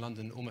Rooms in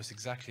London almost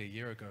exactly a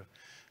year ago.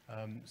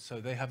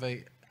 So they have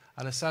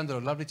Alessandro,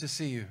 lovely to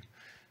see you.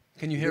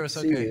 Can you hear us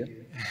okay?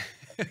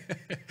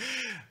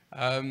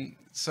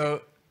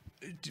 So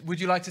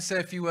would you like to say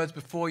a few words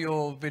before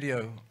your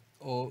video,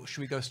 or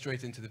should we go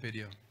straight into the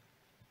video?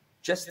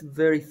 Just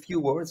very few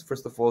words.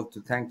 First of all,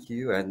 to thank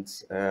you and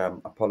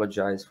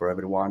apologize for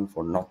everyone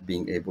for not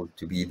being able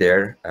to be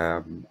there.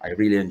 I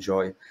really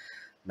enjoy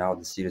now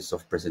the series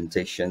of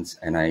presentations,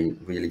 and I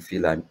really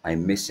feel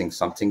I'm missing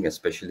something,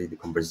 especially the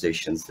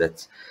conversations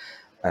that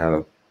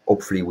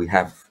hopefully we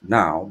have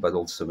now, but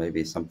also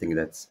maybe something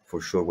that for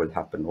sure will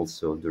happen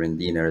also during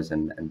dinners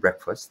and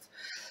breakfast.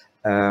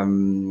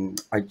 We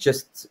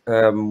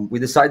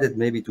decided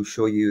maybe to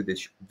show you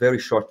this very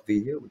short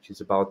video, which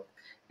is about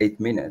 8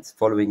 minutes,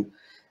 following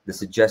the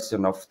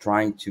suggestion of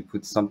trying to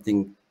put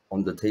something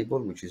on the table,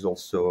 which is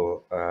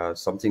also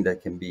something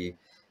that can be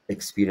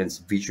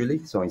experienced visually.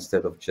 So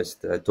instead of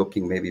just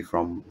talking maybe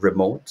from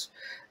remote,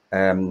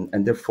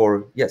 and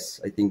therefore,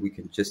 yes, I think we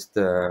can just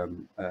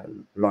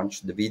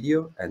launch the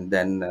video and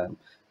then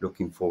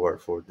looking forward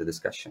for the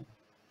discussion.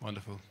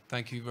 Wonderful.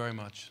 Thank you very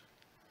much.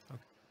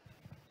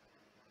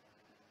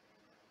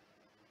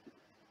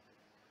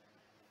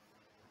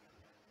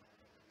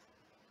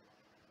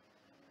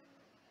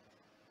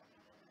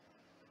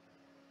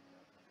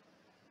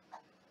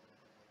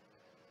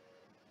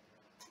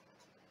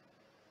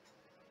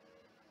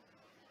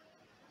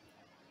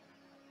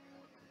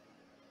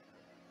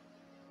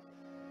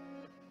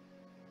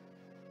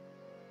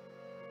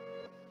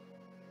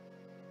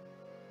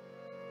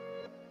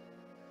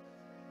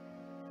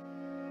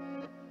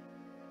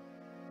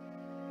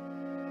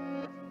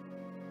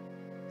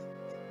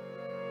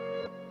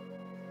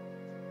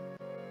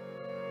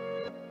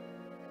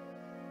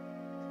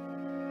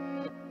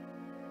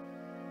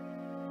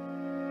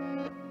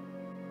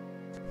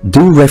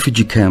 Do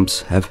refugee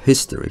camps have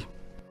history?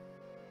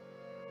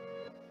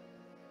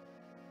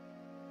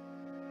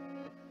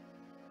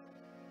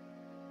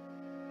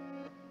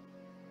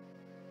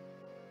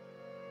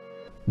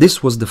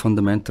 This was the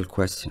fundamental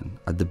question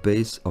at the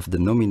base of the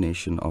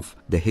nomination of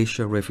the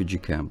Haitian refugee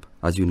camp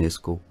as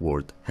UNESCO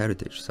World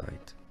Heritage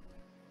Site.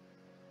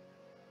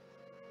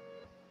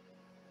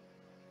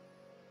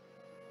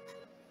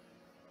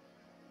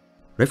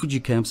 Refugee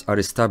camps are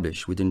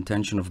established with the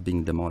intention of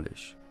being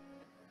demolished.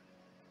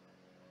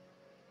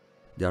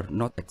 They are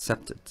not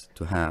accepted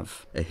to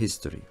have a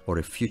history or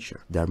a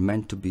future. They are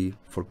meant to be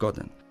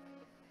forgotten.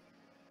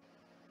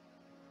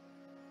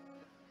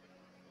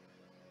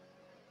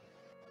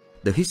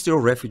 The history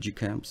of refugee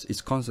camps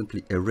is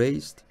constantly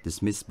erased,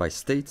 dismissed by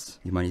states,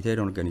 humanitarian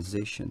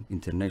organizations,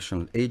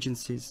 international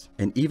agencies,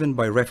 and even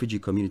by refugee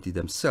community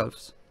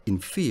themselves, in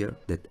fear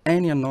that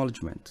any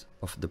acknowledgement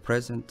of the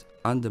present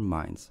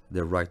undermines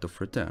their right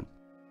of return.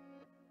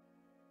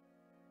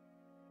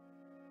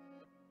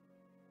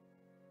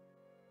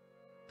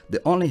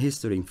 The only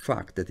history, in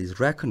fact, that is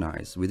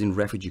recognized within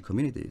refugee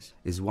communities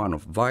is one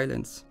of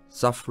violence,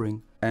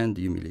 suffering, and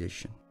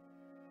humiliation.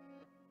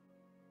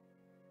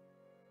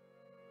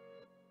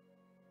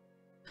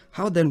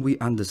 How then we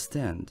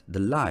understand the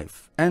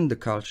life and the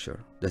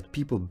culture that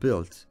people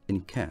built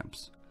in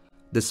camps,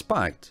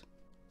 despite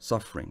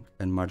suffering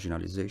and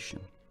marginalization?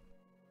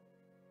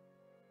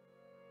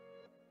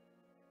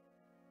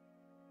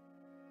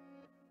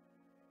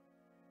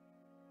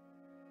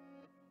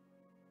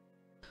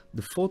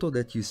 The photo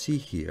that you see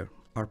here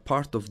are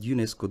part of the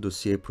UNESCO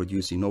dossier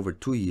produced in over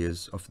 2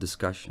 years of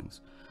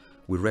discussions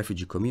with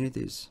refugee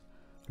communities,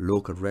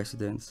 local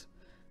residents,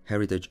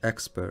 heritage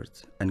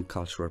experts, and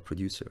cultural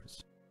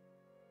producers.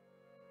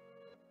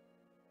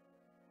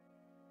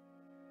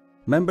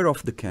 Members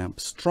of the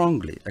camp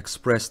strongly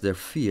expressed their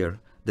fear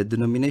that the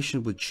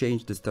nomination would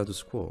change the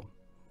status quo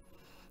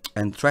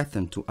and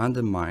threaten to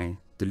undermine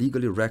the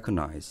legally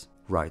recognized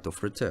right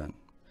of return.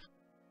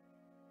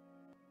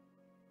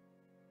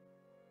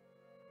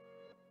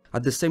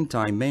 At the same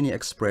time, many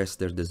expressed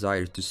their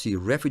desire to see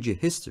refugee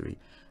history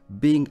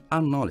being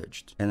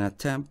acknowledged and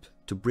attempt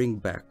to bring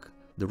back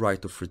the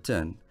right of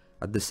return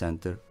at the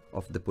center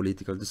of the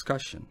political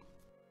discussion.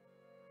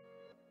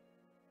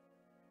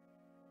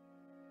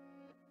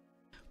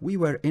 We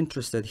were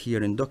interested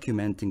here in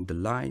documenting the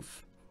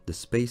life, the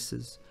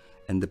spaces,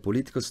 and the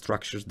political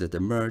structures that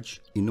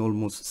emerged in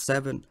almost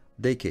 7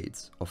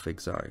 decades of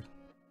exile.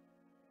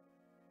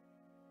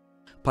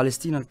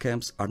 Palestinian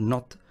camps are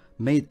not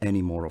made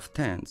anymore of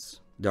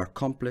tents. They are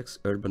complex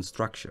urban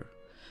structure,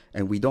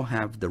 and we don't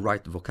have the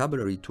right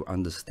vocabulary to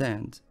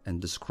understand and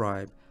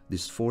describe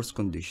this forced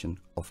condition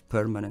of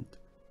permanent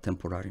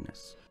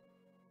temporariness.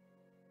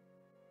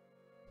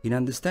 In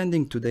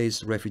understanding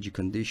today's refugee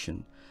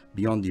condition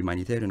beyond the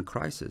humanitarian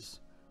crisis,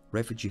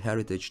 refugee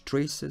heritage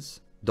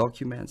traces,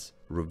 documents,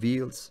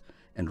 reveals,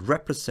 and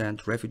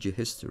represents refugee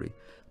history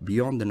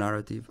beyond the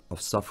narrative of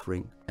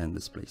suffering and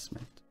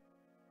displacement.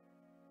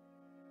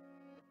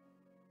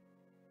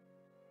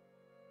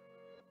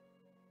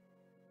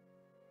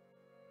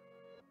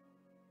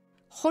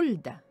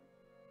 خلدة،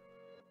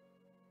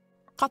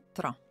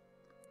 قطرة،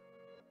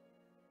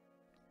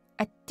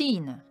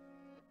 التينة،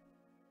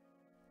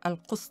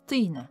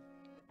 القسطينة،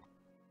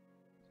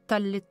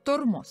 تل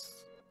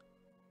الترمس،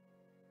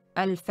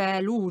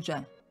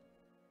 الفالوجة،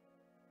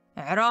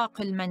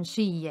 عراق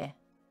المنشية،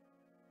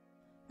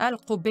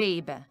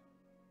 القبيبة،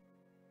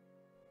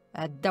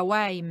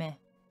 الدوايمة،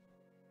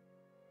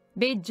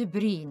 بيت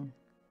جبرين،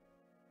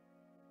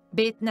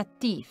 بيت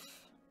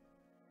نتيف،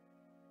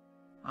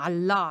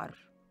 علار،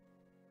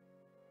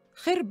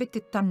 خربة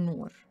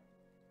التنور،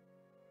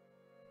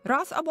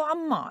 راس أبو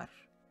عمار،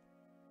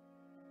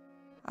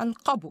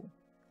 القبو،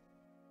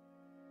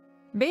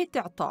 بيت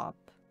عطاب،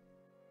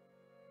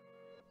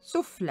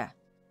 سفلة،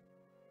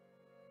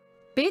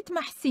 بيت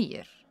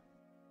محسير،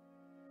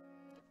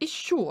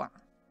 الشوع،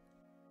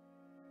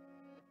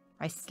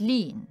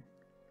 عسلين،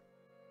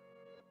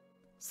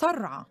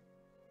 صرعة،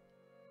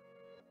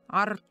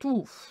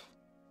 عرطوف،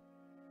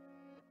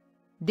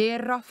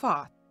 دير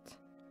رفات،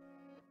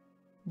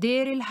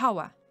 دير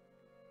الهوى،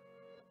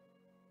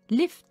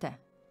 لفتة،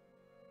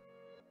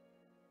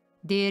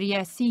 دير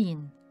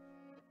ياسين،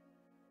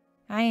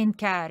 عين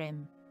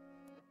كارم،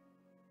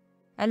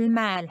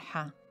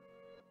 المالحة،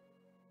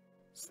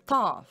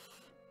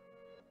 سطاف،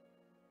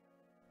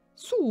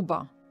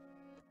 صوبة،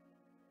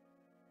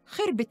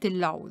 خربة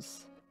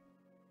اللوز،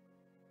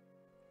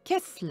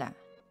 كسلة،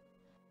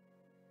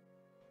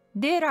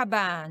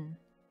 ديربان،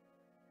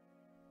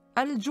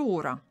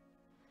 الجورة،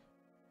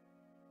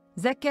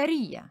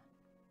 زكريا،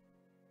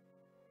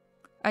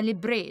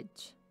 البريج،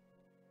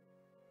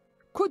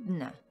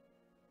 كدنة،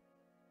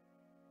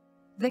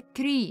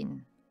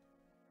 ذكرين،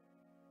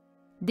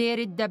 دير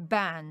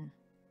الدبان،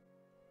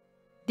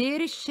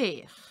 دير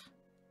الشيخ،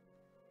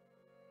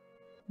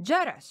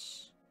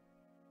 جرش،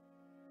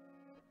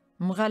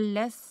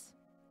 مغلس،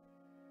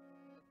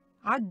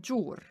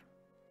 عجور،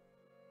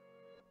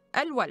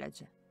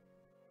 الولجة.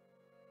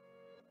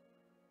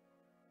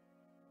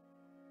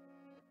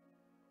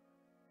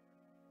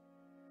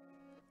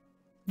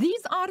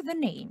 These are the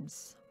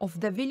names of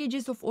the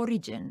villages of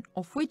origin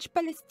of which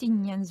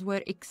Palestinians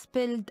were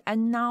expelled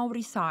and now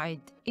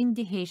reside in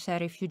the Heysha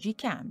refugee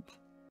camp.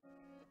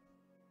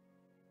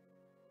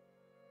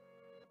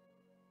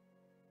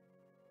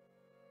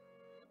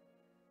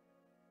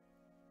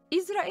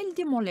 Israel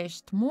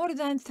demolished more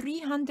than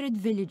 300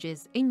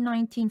 villages in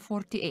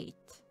 1948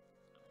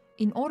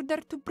 in order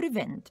to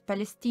prevent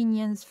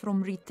Palestinians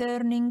from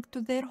returning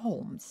to their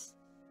homes.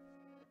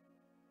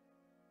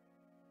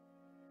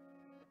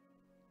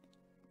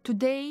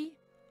 Today,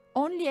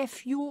 only a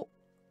few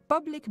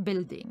public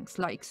buildings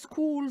like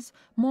schools,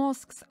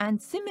 mosques,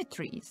 and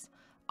cemeteries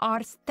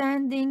are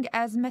standing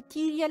as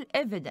material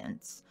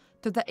evidence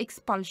to the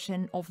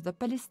expulsion of the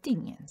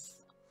Palestinians.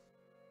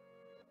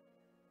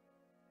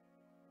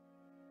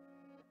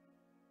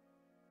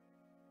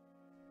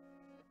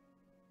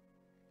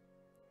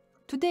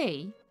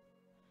 Today,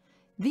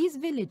 these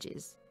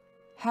villages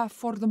have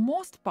for the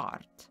most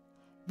part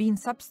been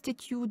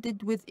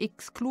substituted with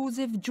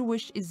exclusive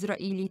Jewish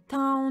Israeli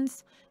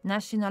towns,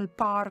 national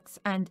parks,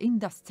 and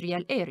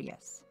industrial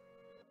areas.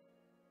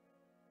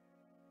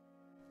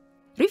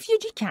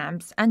 Refugee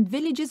camps and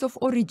villages of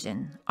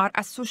origin are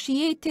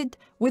associated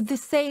with the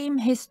same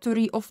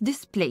history of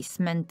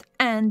displacement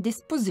and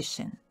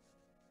disposition.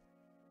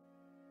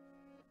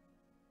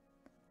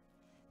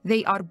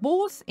 They are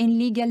both in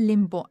legal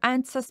limbo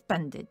and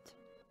suspended.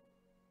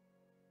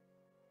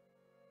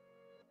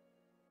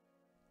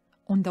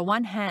 On the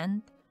one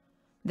hand,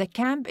 the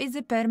camp is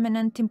a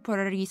permanent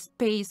temporary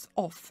space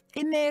of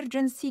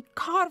emergency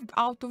carved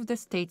out of the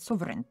state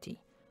sovereignty.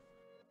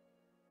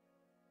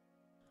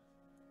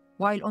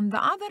 While on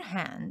the other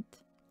hand,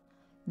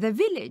 the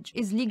village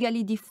is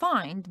legally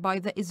defined by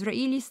the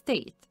Israeli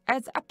state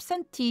as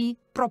absentee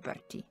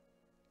property.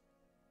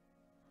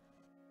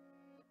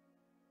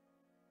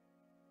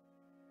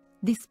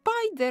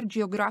 Despite their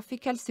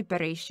geographical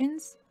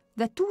separations,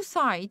 the two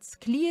sides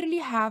clearly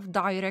have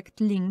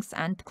direct links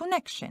and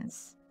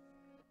connections.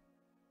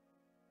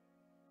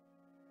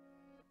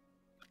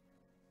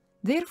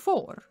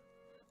 Therefore,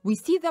 we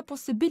see the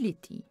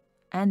possibility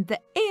and the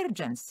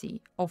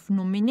urgency of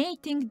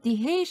nominating the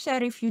Haisha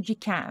refugee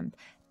camp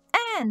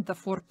and the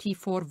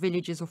 44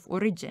 villages of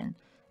origin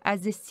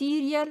as a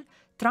serial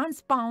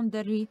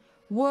transboundary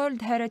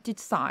World Heritage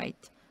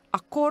Site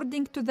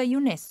according to the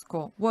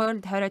UNESCO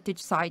World Heritage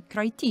Site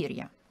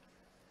criteria.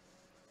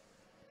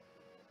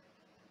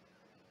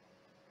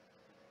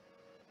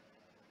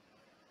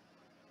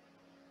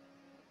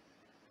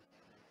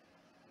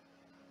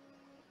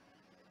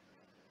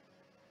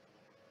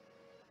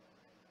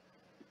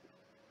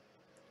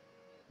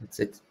 That's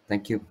it.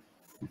 Thank you.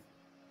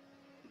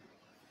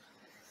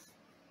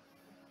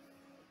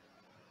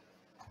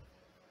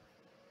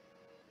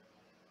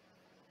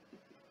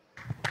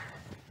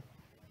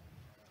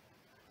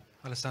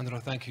 Alessandro,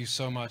 thank you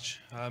so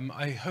much.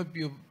 I hope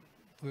you'll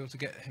be able to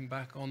get him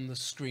back on the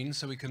screen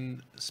so we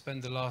can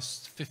spend the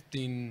last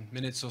 15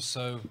 minutes or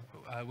so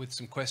with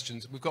some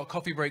questions. We've got a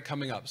coffee break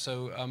coming up,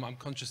 so I'm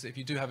conscious that if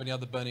you do have any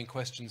other burning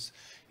questions,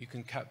 you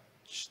can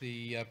catch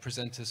the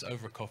presenters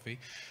over a coffee.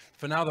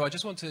 For now, though, I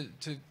just want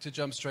to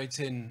jump straight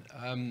in.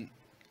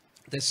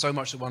 There's so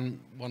much that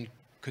one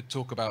could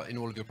talk about in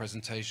all of your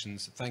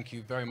presentations. Thank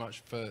you very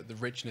much for the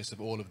richness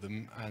of all of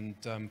them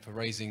and for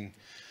raising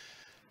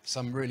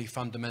some really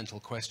fundamental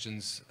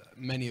questions,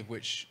 many of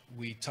which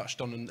we touched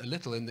on a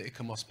little in the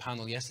ICOMOS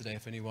panel yesterday,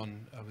 if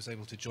anyone was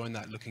able to join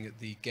that, looking at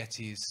the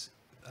Getty's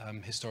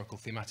historical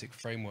thematic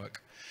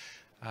framework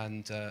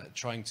and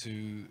trying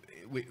to,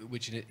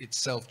 which in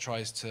itself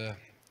tries to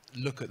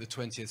look at the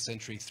 20th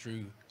century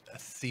through a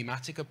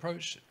thematic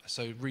approach,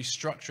 so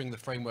restructuring the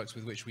frameworks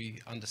with which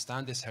we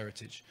understand this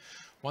heritage.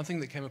 One thing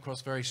that came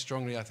across very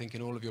strongly, I think,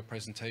 in all of your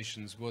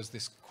presentations was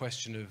this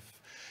question of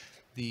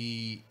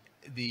the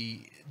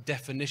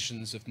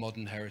definitions of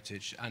modern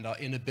heritage and our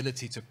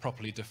inability to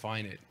properly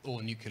define it,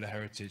 or nuclear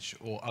heritage,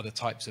 or other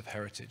types of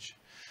heritage.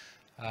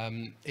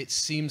 It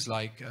seems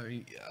like,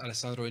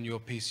 Alessandro, in your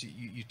piece,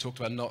 you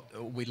talked about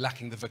we're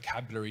lacking the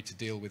vocabulary to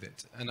deal with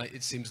it. And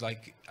it seems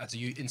like at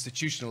an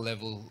institutional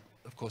level,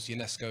 of course,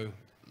 UNESCO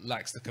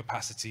lacks the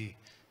capacity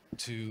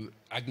to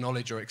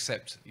acknowledge or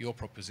accept your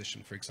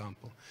proposition, for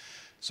example.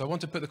 So I want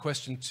to put the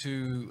question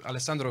to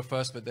Alessandro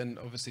first, but then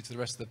obviously to the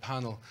rest of the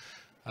panel,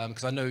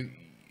 because I know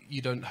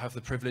you don't have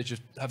the privilege of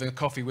having a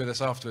coffee with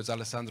us afterwards,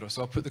 Alessandro.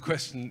 So I'll put the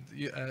question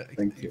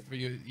for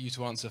you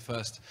to answer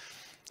first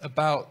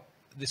about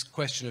this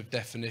question of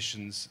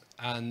definitions.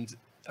 And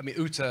I mean,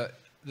 Uta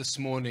this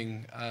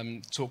morning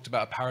talked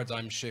about a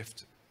paradigm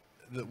shift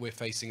that we're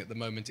facing at the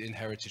moment in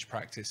heritage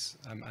practice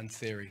and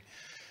theory.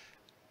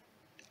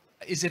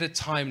 Is it a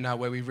time now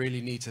where we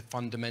really need to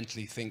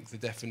fundamentally think the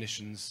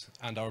definitions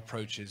and our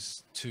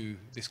approaches to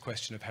this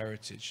question of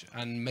heritage?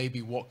 And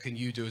maybe what can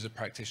you do as a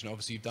practitioner?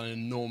 Obviously, you've done an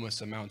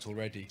enormous amount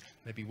already.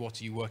 Maybe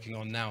what are you working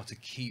on now to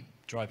keep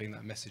driving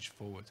that message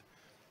forward?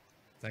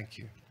 Thank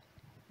you.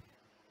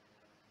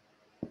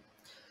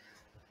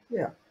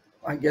 Yeah,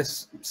 I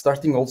guess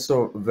starting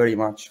also very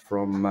much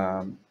from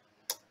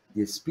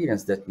the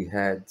experience that we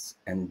had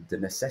and the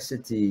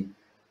necessity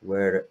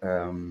where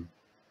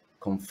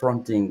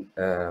confronting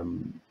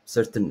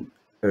certain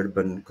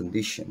urban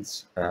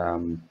conditions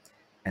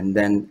and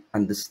then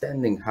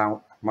understanding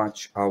how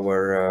much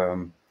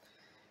our,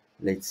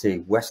 let's say,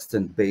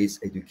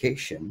 Western-based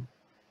education,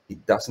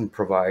 it doesn't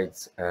provide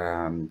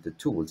the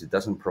tools, it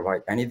doesn't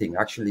provide anything,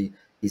 actually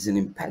is an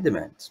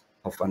impediment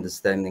of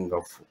understanding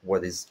of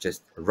what is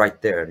just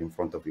right there in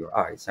front of your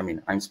eyes. I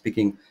mean, I'm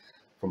speaking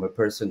from a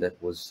person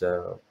that was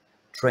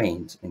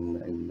trained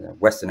in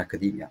Western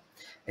academia,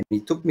 and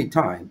it took me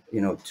time,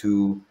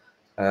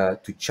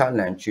 to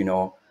challenge,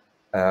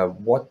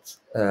 what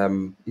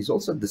is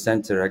also at the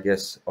center, I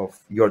guess, of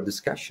your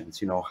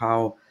discussions,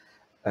 how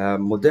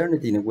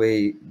modernity in a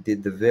way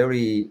did the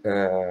very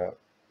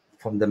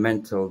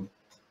fundamental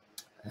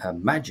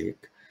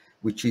magic,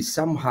 which is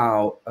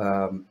somehow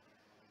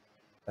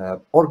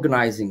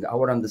organizing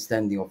our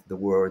understanding of the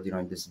world,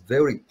 in this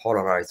very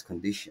polarized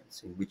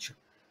conditions in which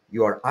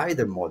you are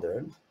either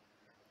modern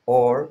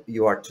or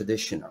you are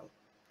traditional.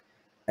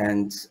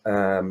 And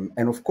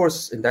of course,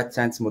 in that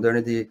sense,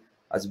 modernity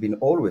has been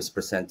always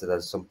presented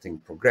as something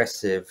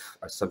progressive,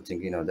 as something,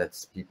 you know, that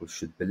people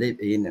should believe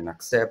in and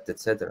accept,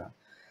 etc.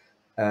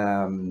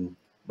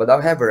 But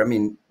however, I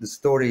mean, the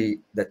story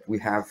that we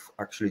have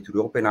actually to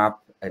open up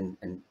and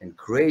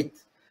create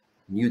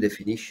new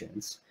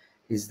definitions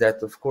is that,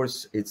 of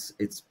course,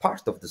 it's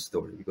part of the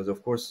story, because of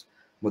course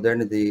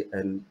modernity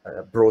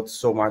brought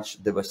so much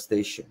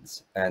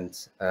devastations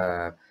and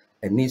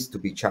needs to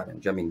be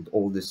challenged. I mean,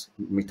 all these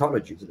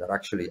mythologies that are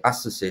actually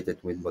associated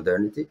with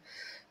modernity,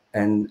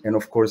 and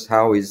of course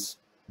how is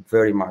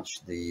very much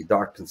the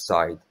darkened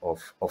side of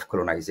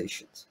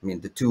colonizations. I mean,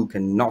 the two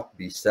cannot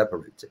be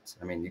separated.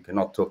 I mean, you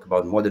cannot talk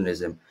about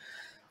modernism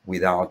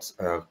without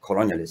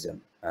colonialism.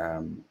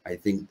 I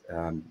think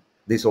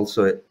this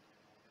also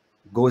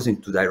goes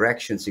into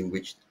directions in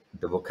which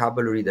the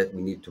vocabulary that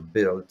we need to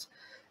build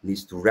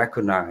needs to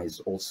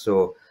recognize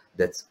also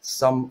that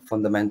some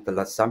fundamental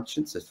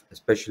assumptions,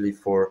 especially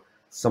for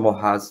some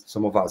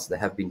of us that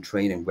have been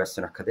trained in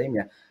Western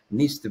academia,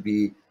 needs to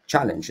be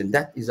challenged. And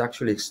that is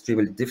actually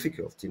extremely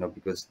difficult, you know,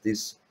 because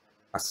these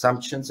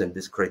assumptions and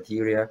these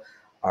criteria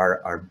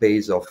are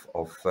based of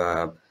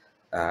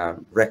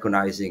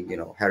recognizing, you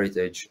know,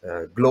 heritage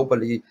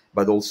globally,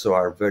 but also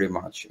are very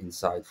much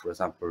inside, for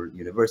example,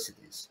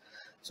 universities.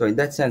 So in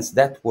that sense,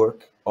 that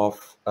work of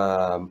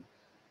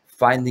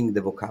finding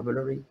the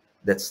vocabulary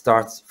that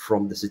starts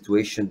from the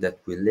situation that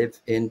we live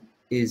in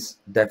is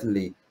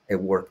definitely a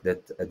work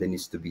that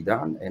needs to be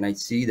done. And I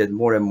see that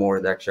more and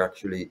more that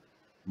actually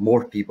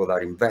more people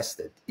are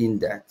invested in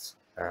that.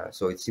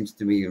 So it seems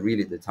to me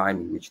really the time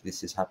in which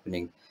this is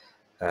happening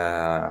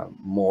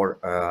more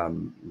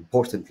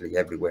importantly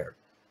everywhere.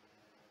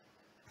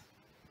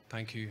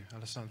 Thank you,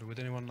 Alessandro. Would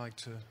anyone like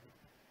to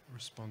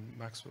respond?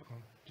 Maxwell,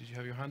 did you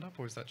have your hand up,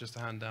 or is that just a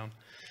hand down?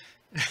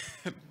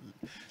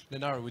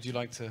 Linara, would you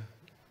like to?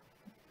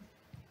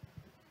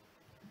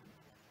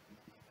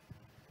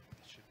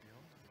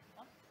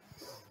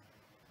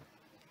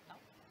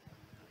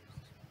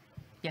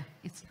 Yeah,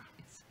 it's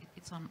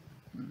on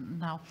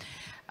now.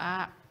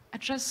 I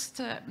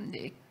just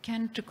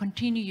can to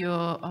continue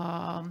your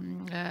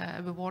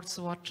words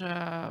what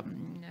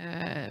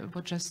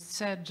just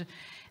said,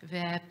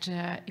 that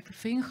if you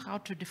think how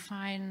to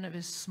define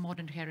this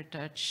modern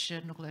heritage,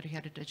 nuclear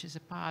heritage is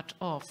a part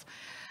of.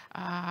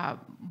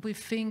 We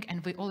think,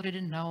 and we already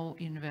know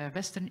in the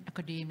Western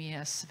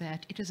academias,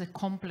 that it is a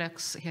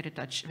complex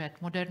heritage, that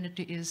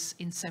modernity is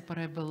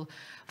inseparable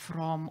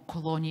from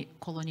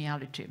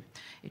coloniality.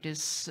 It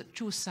is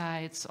two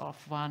sides of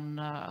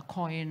one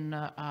coin.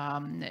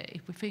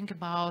 If we think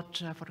about,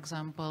 for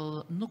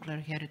example, nuclear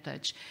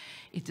heritage,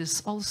 it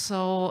is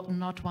also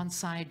not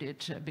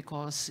one-sided,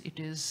 because it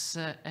is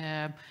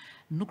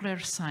nuclear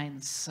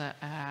science,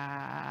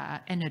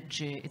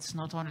 energy. It's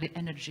not only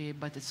energy,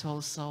 but it's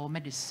also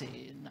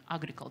medicine,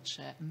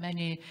 agriculture,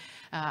 many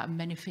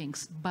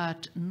things.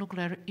 But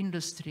nuclear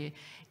industry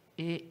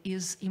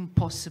is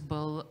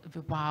impossible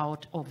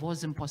without, or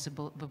was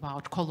impossible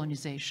without,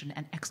 colonization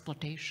and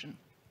exploitation.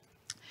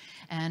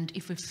 And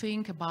if we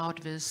think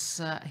about this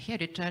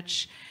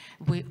heritage,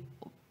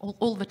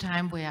 all the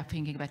time we are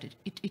thinking about it.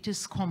 It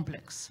is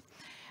complex.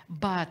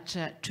 But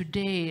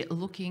today,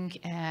 looking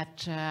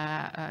at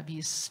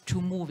these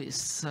two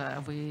movies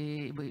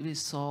we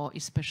saw,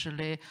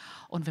 especially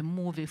on the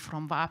movie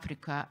from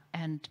Africa,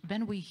 and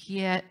when we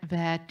hear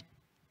that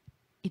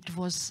it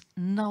was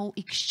no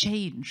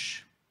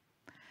exchange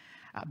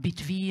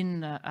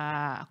between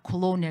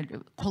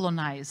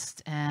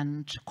colonized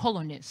and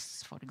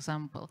colonists, for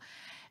example,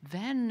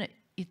 then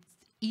it's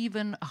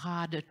even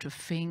harder to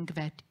think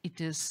that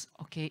it is,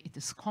 okay, it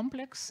is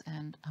complex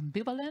and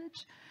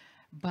ambivalent.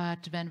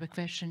 But then the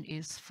question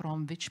is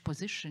from which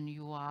position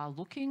you are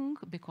looking,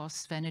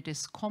 because when it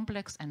is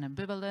complex and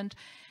ambivalent,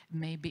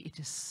 maybe it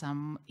is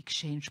some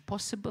exchange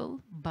possible,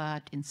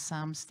 but in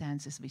some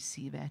stances we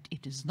see that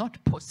it is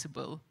not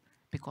possible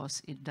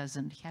because it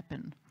doesn't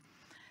happen.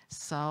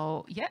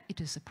 So yeah, it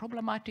is a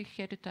problematic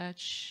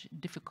heritage,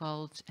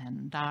 difficult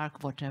and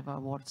dark, whatever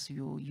words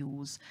you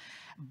use.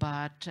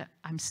 But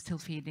I'm still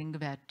feeling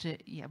that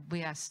yeah,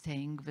 we are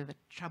staying with the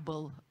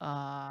trouble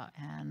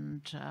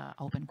and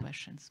open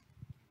questions.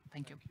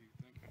 Thank you.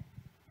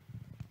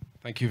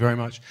 Thank you very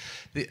much.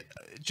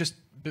 Just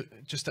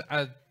to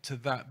add to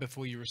that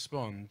before you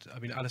respond, I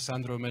mean,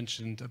 Alessandro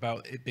mentioned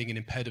about it being an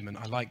impediment.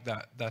 I like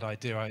that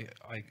idea.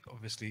 I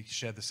obviously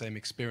share the same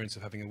experience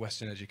of having a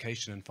Western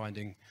education and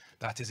finding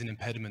that is an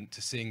impediment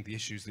to seeing the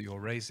issues that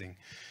you're raising.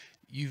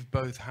 You've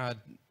both had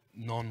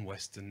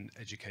non-Western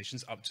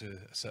educations up to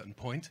a certain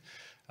point,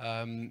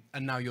 and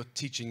now you're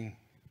teaching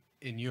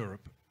in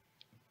Europe.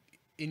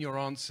 In your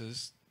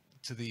answers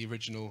to the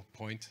original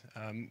point,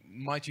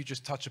 might you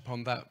just touch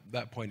upon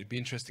that point? It'd be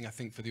interesting, I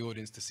think, for the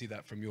audience to see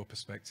that from your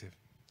perspective.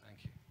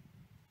 Thank you.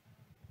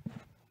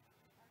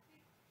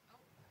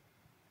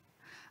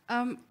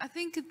 I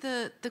think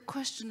the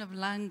question of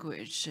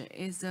language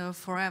is a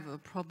forever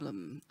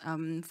problem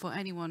for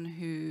anyone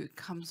who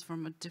comes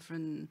from a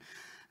different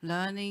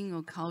learning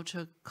or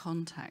culture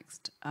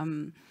context,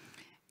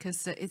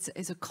 because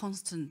it's a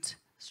constant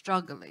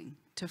struggling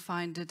to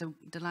find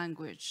the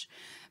language.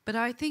 But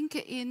I think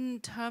in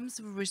terms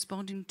of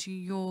responding to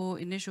your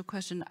initial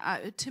question,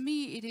 to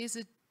me it is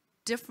a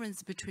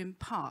difference between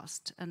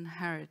past and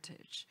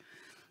heritage.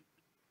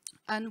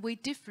 And we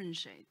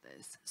differentiate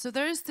this. So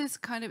there is this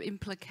kind of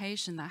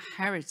implication that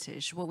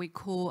heritage, what we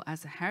call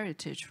as a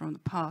heritage from the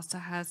past,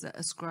 has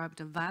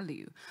ascribed a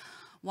value.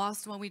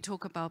 Whilst when we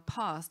talk about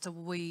past,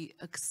 we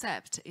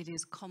accept it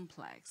is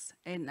complex,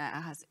 and it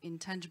has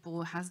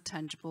intangible, has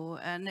tangible,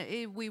 and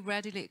we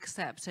readily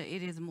accept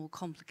it is more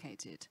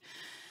complicated.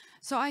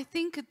 So I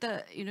think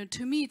that,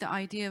 to me, the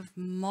idea of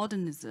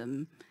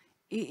modernism,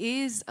 it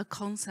is a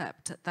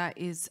concept that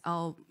is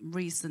our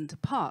recent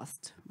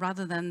past,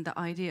 rather than the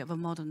idea of a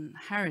modern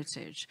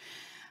heritage.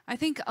 I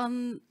think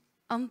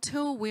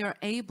until we are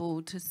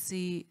able to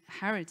see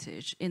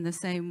heritage in the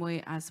same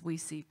way as we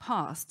see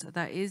past,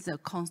 that is a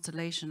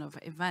constellation of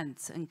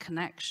events and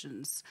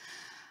connections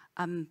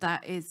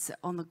that is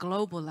on the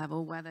global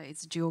level, whether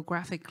it's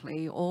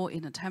geographically or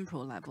in a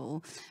temporal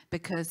level,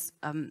 because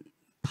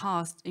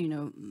past,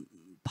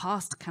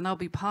 past cannot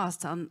be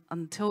past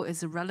until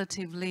it's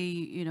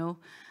relatively,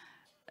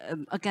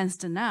 against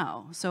the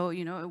now. So,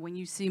 when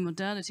you see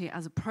modernity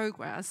as a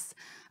progress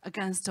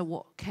against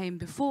what came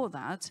before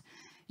that,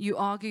 you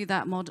argue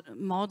that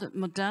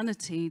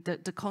modernity,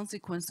 the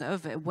consequence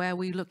of it, where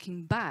we're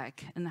looking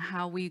back and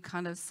how we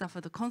kind of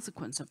suffer the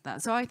consequence of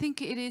that. So I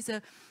think it is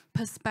a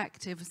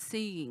perspective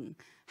seeing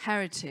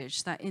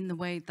heritage that in the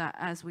way that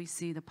as we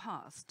see the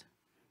past.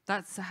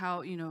 That's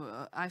how,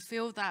 I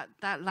feel that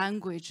that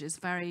language is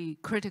very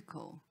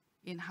critical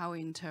in how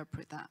we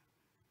interpret that.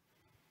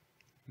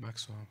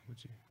 Maxwell,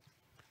 would you?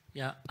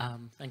 Yeah,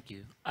 thank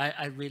you.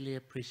 I really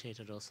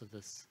appreciated also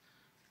this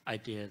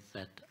idea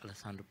that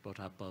Alessandro brought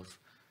up of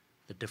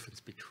the difference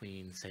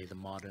between, say, the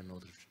modern or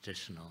the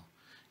traditional.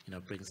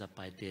 Brings up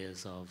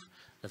ideas of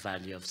the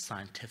value of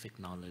scientific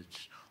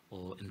knowledge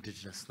or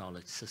indigenous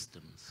knowledge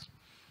systems.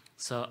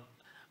 So,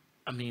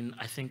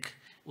 I think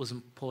it was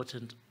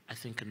important,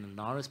 in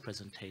Nara's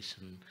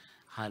presentation,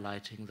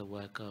 highlighting the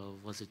work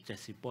of, was it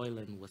Jesse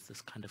Boylan, with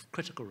this kind of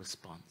critical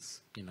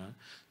response,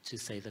 to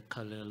say the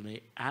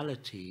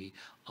coloniality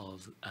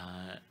of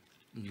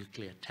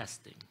nuclear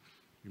testing.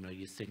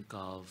 You think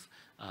of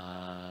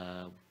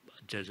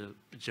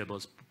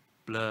Djibo's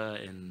Bleu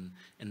in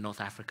North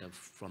Africa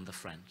from the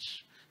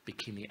French,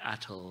 Bikini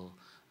Atoll,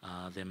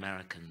 the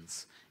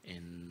Americans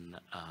in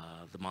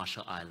the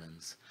Marshall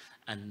Islands,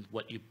 and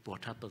what you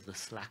brought up of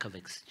this lack of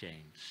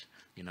exchange.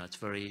 It's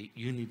very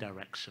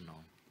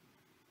unidirectional.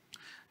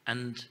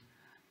 And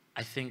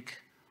I think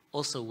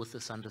also with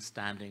this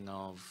understanding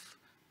of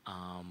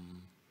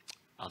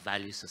our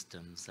value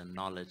systems and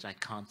knowledge, I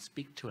can't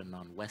speak to a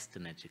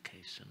non-Western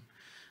education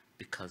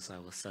because I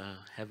was so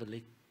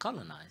heavily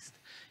colonized.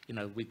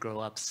 We grow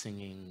up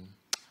singing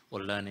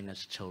or learning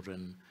as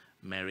children,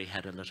 Mary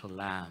had a little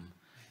lamb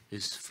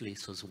whose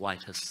fleece was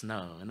white as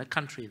snow, in a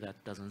country that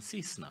doesn't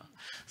see snow.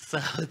 So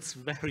it's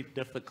very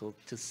difficult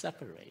to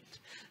separate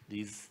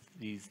these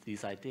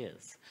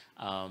ideas.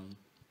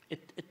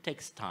 It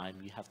takes time.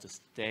 You have to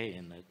stay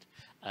in it.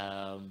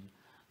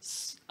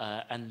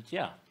 And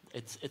yeah,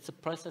 it's a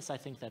process I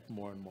think that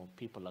more and more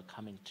people are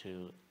coming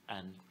to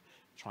and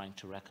trying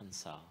to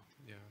reconcile.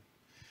 Yeah.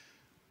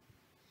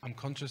 I'm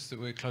conscious that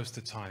we're close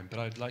to time, but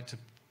I'd like to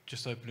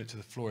just open it to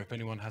the floor. If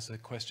anyone has a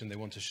question they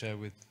want to share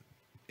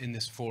in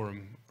this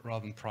forum,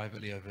 rather than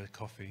privately over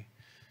coffee.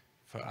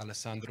 For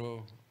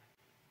Alessandro,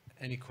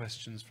 any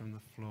questions from the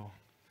floor?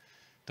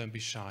 Don't be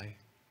shy.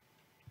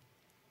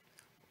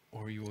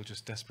 Or are you all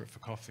just desperate for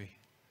coffee?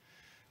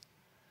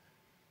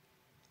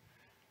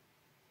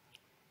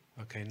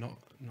 Okay, not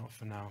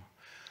for now.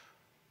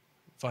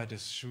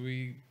 Vidas, should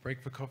we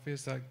break for coffee?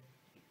 Is that?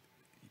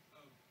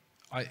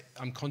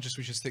 I'm conscious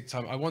we should stick to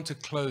time. I want to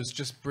close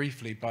just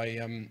briefly by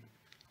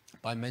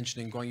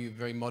mentioning, Guang Yu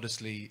very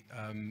modestly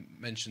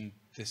mentioned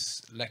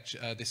this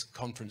lecture, this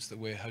conference that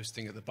we're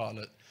hosting at the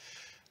Bartlett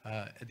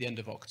at the end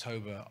of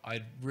October.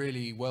 I'd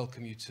really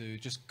welcome you to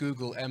just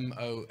Google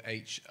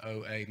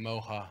MOHOA,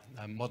 MOHA,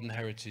 Modern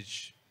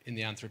Heritage in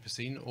the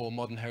Anthropocene, or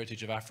Modern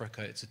Heritage of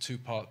Africa. It's a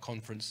two-part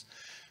conference.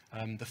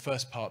 The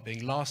first part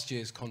being last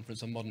year's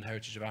conference on modern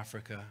heritage of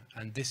Africa,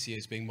 and this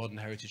year's being modern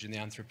heritage in the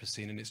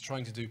Anthropocene. And it's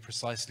trying to do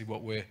precisely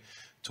what we're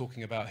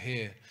talking about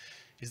here,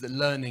 is that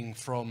learning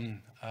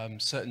from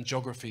certain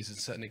geographies and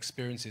certain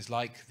experiences,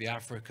 like the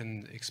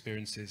African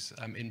experiences,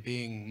 in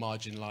being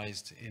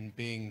marginalized, in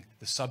being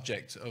the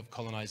subject of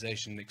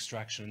colonization and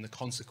extraction, and the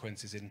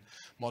consequences in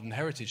modern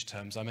heritage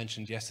terms. I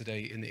mentioned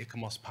yesterday in the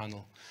ICOMOS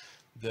panel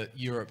that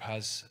Europe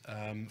has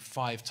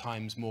 5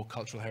 times more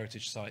cultural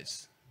heritage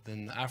sites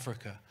than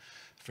Africa,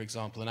 for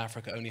example, and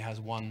Africa only has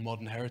 1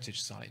 modern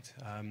heritage site.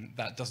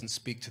 That doesn't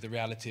speak to the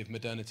reality of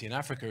modernity in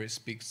Africa, it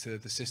speaks to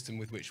the system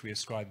with which we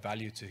ascribe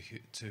value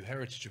to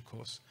heritage, of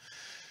course.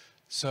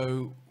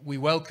 So we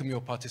welcome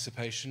your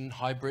participation,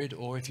 hybrid,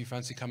 or if you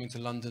fancy coming to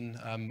London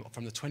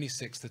from the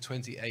 26th to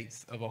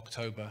 28th of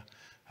October,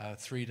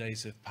 3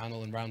 days of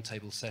panel and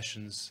roundtable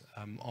sessions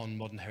on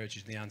modern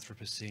heritage in the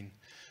Anthropocene,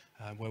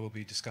 where we'll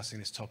be discussing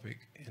this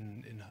topic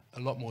in a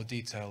lot more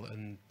detail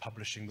and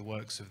publishing the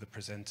works of the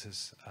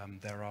presenters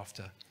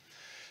thereafter.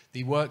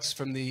 The works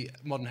from the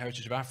Modern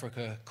Heritage of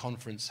Africa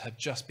conference have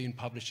just been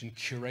published in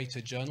Curator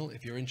Journal,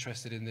 if you're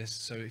interested in this.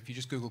 So if you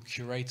just Google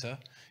Curator,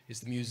 it's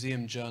the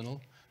museum journal,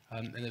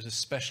 and there's a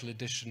special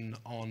edition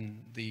on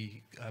the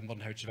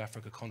Modern Heritage of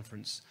Africa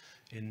conference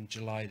in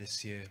July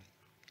this year.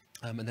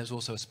 And there's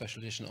also a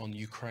special edition on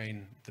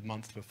Ukraine the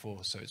month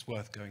before, so it's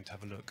worth going to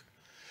have a look.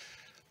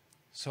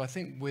 So I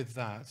think with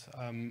that,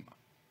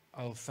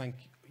 I'll thank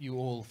you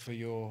all for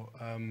your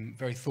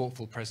very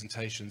thoughtful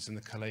presentations and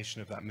the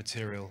collation of that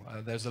material.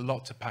 There's a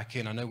lot to pack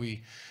in. I know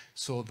we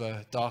saw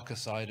the darker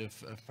side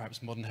of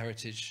perhaps modern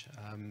heritage,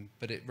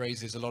 but it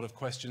raises a lot of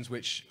questions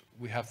which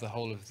we have the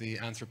whole of the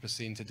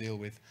Anthropocene to deal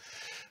with.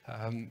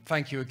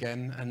 Thank you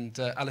again, and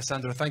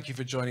Alessandro, thank you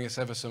for joining us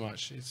ever so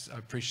much. I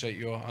appreciate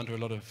you're under a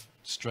lot of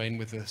strain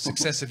with the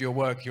success of your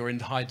work. You're in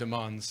high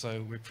demand,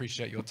 so we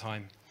appreciate your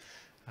time,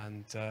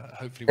 and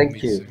hopefully we'll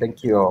meet soon.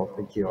 Thank you all.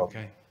 Thank you all.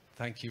 Okay,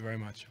 thank you very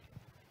much.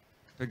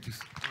 Thank you.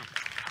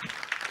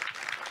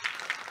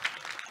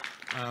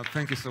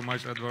 Thank you so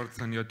much, Edward,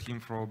 and your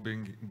team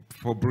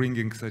for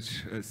bringing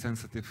such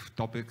sensitive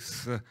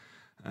topics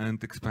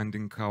and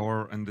expanding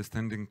our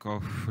understanding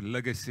of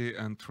legacy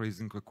and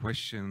raising a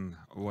question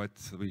what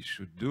we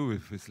should do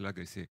with this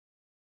legacy.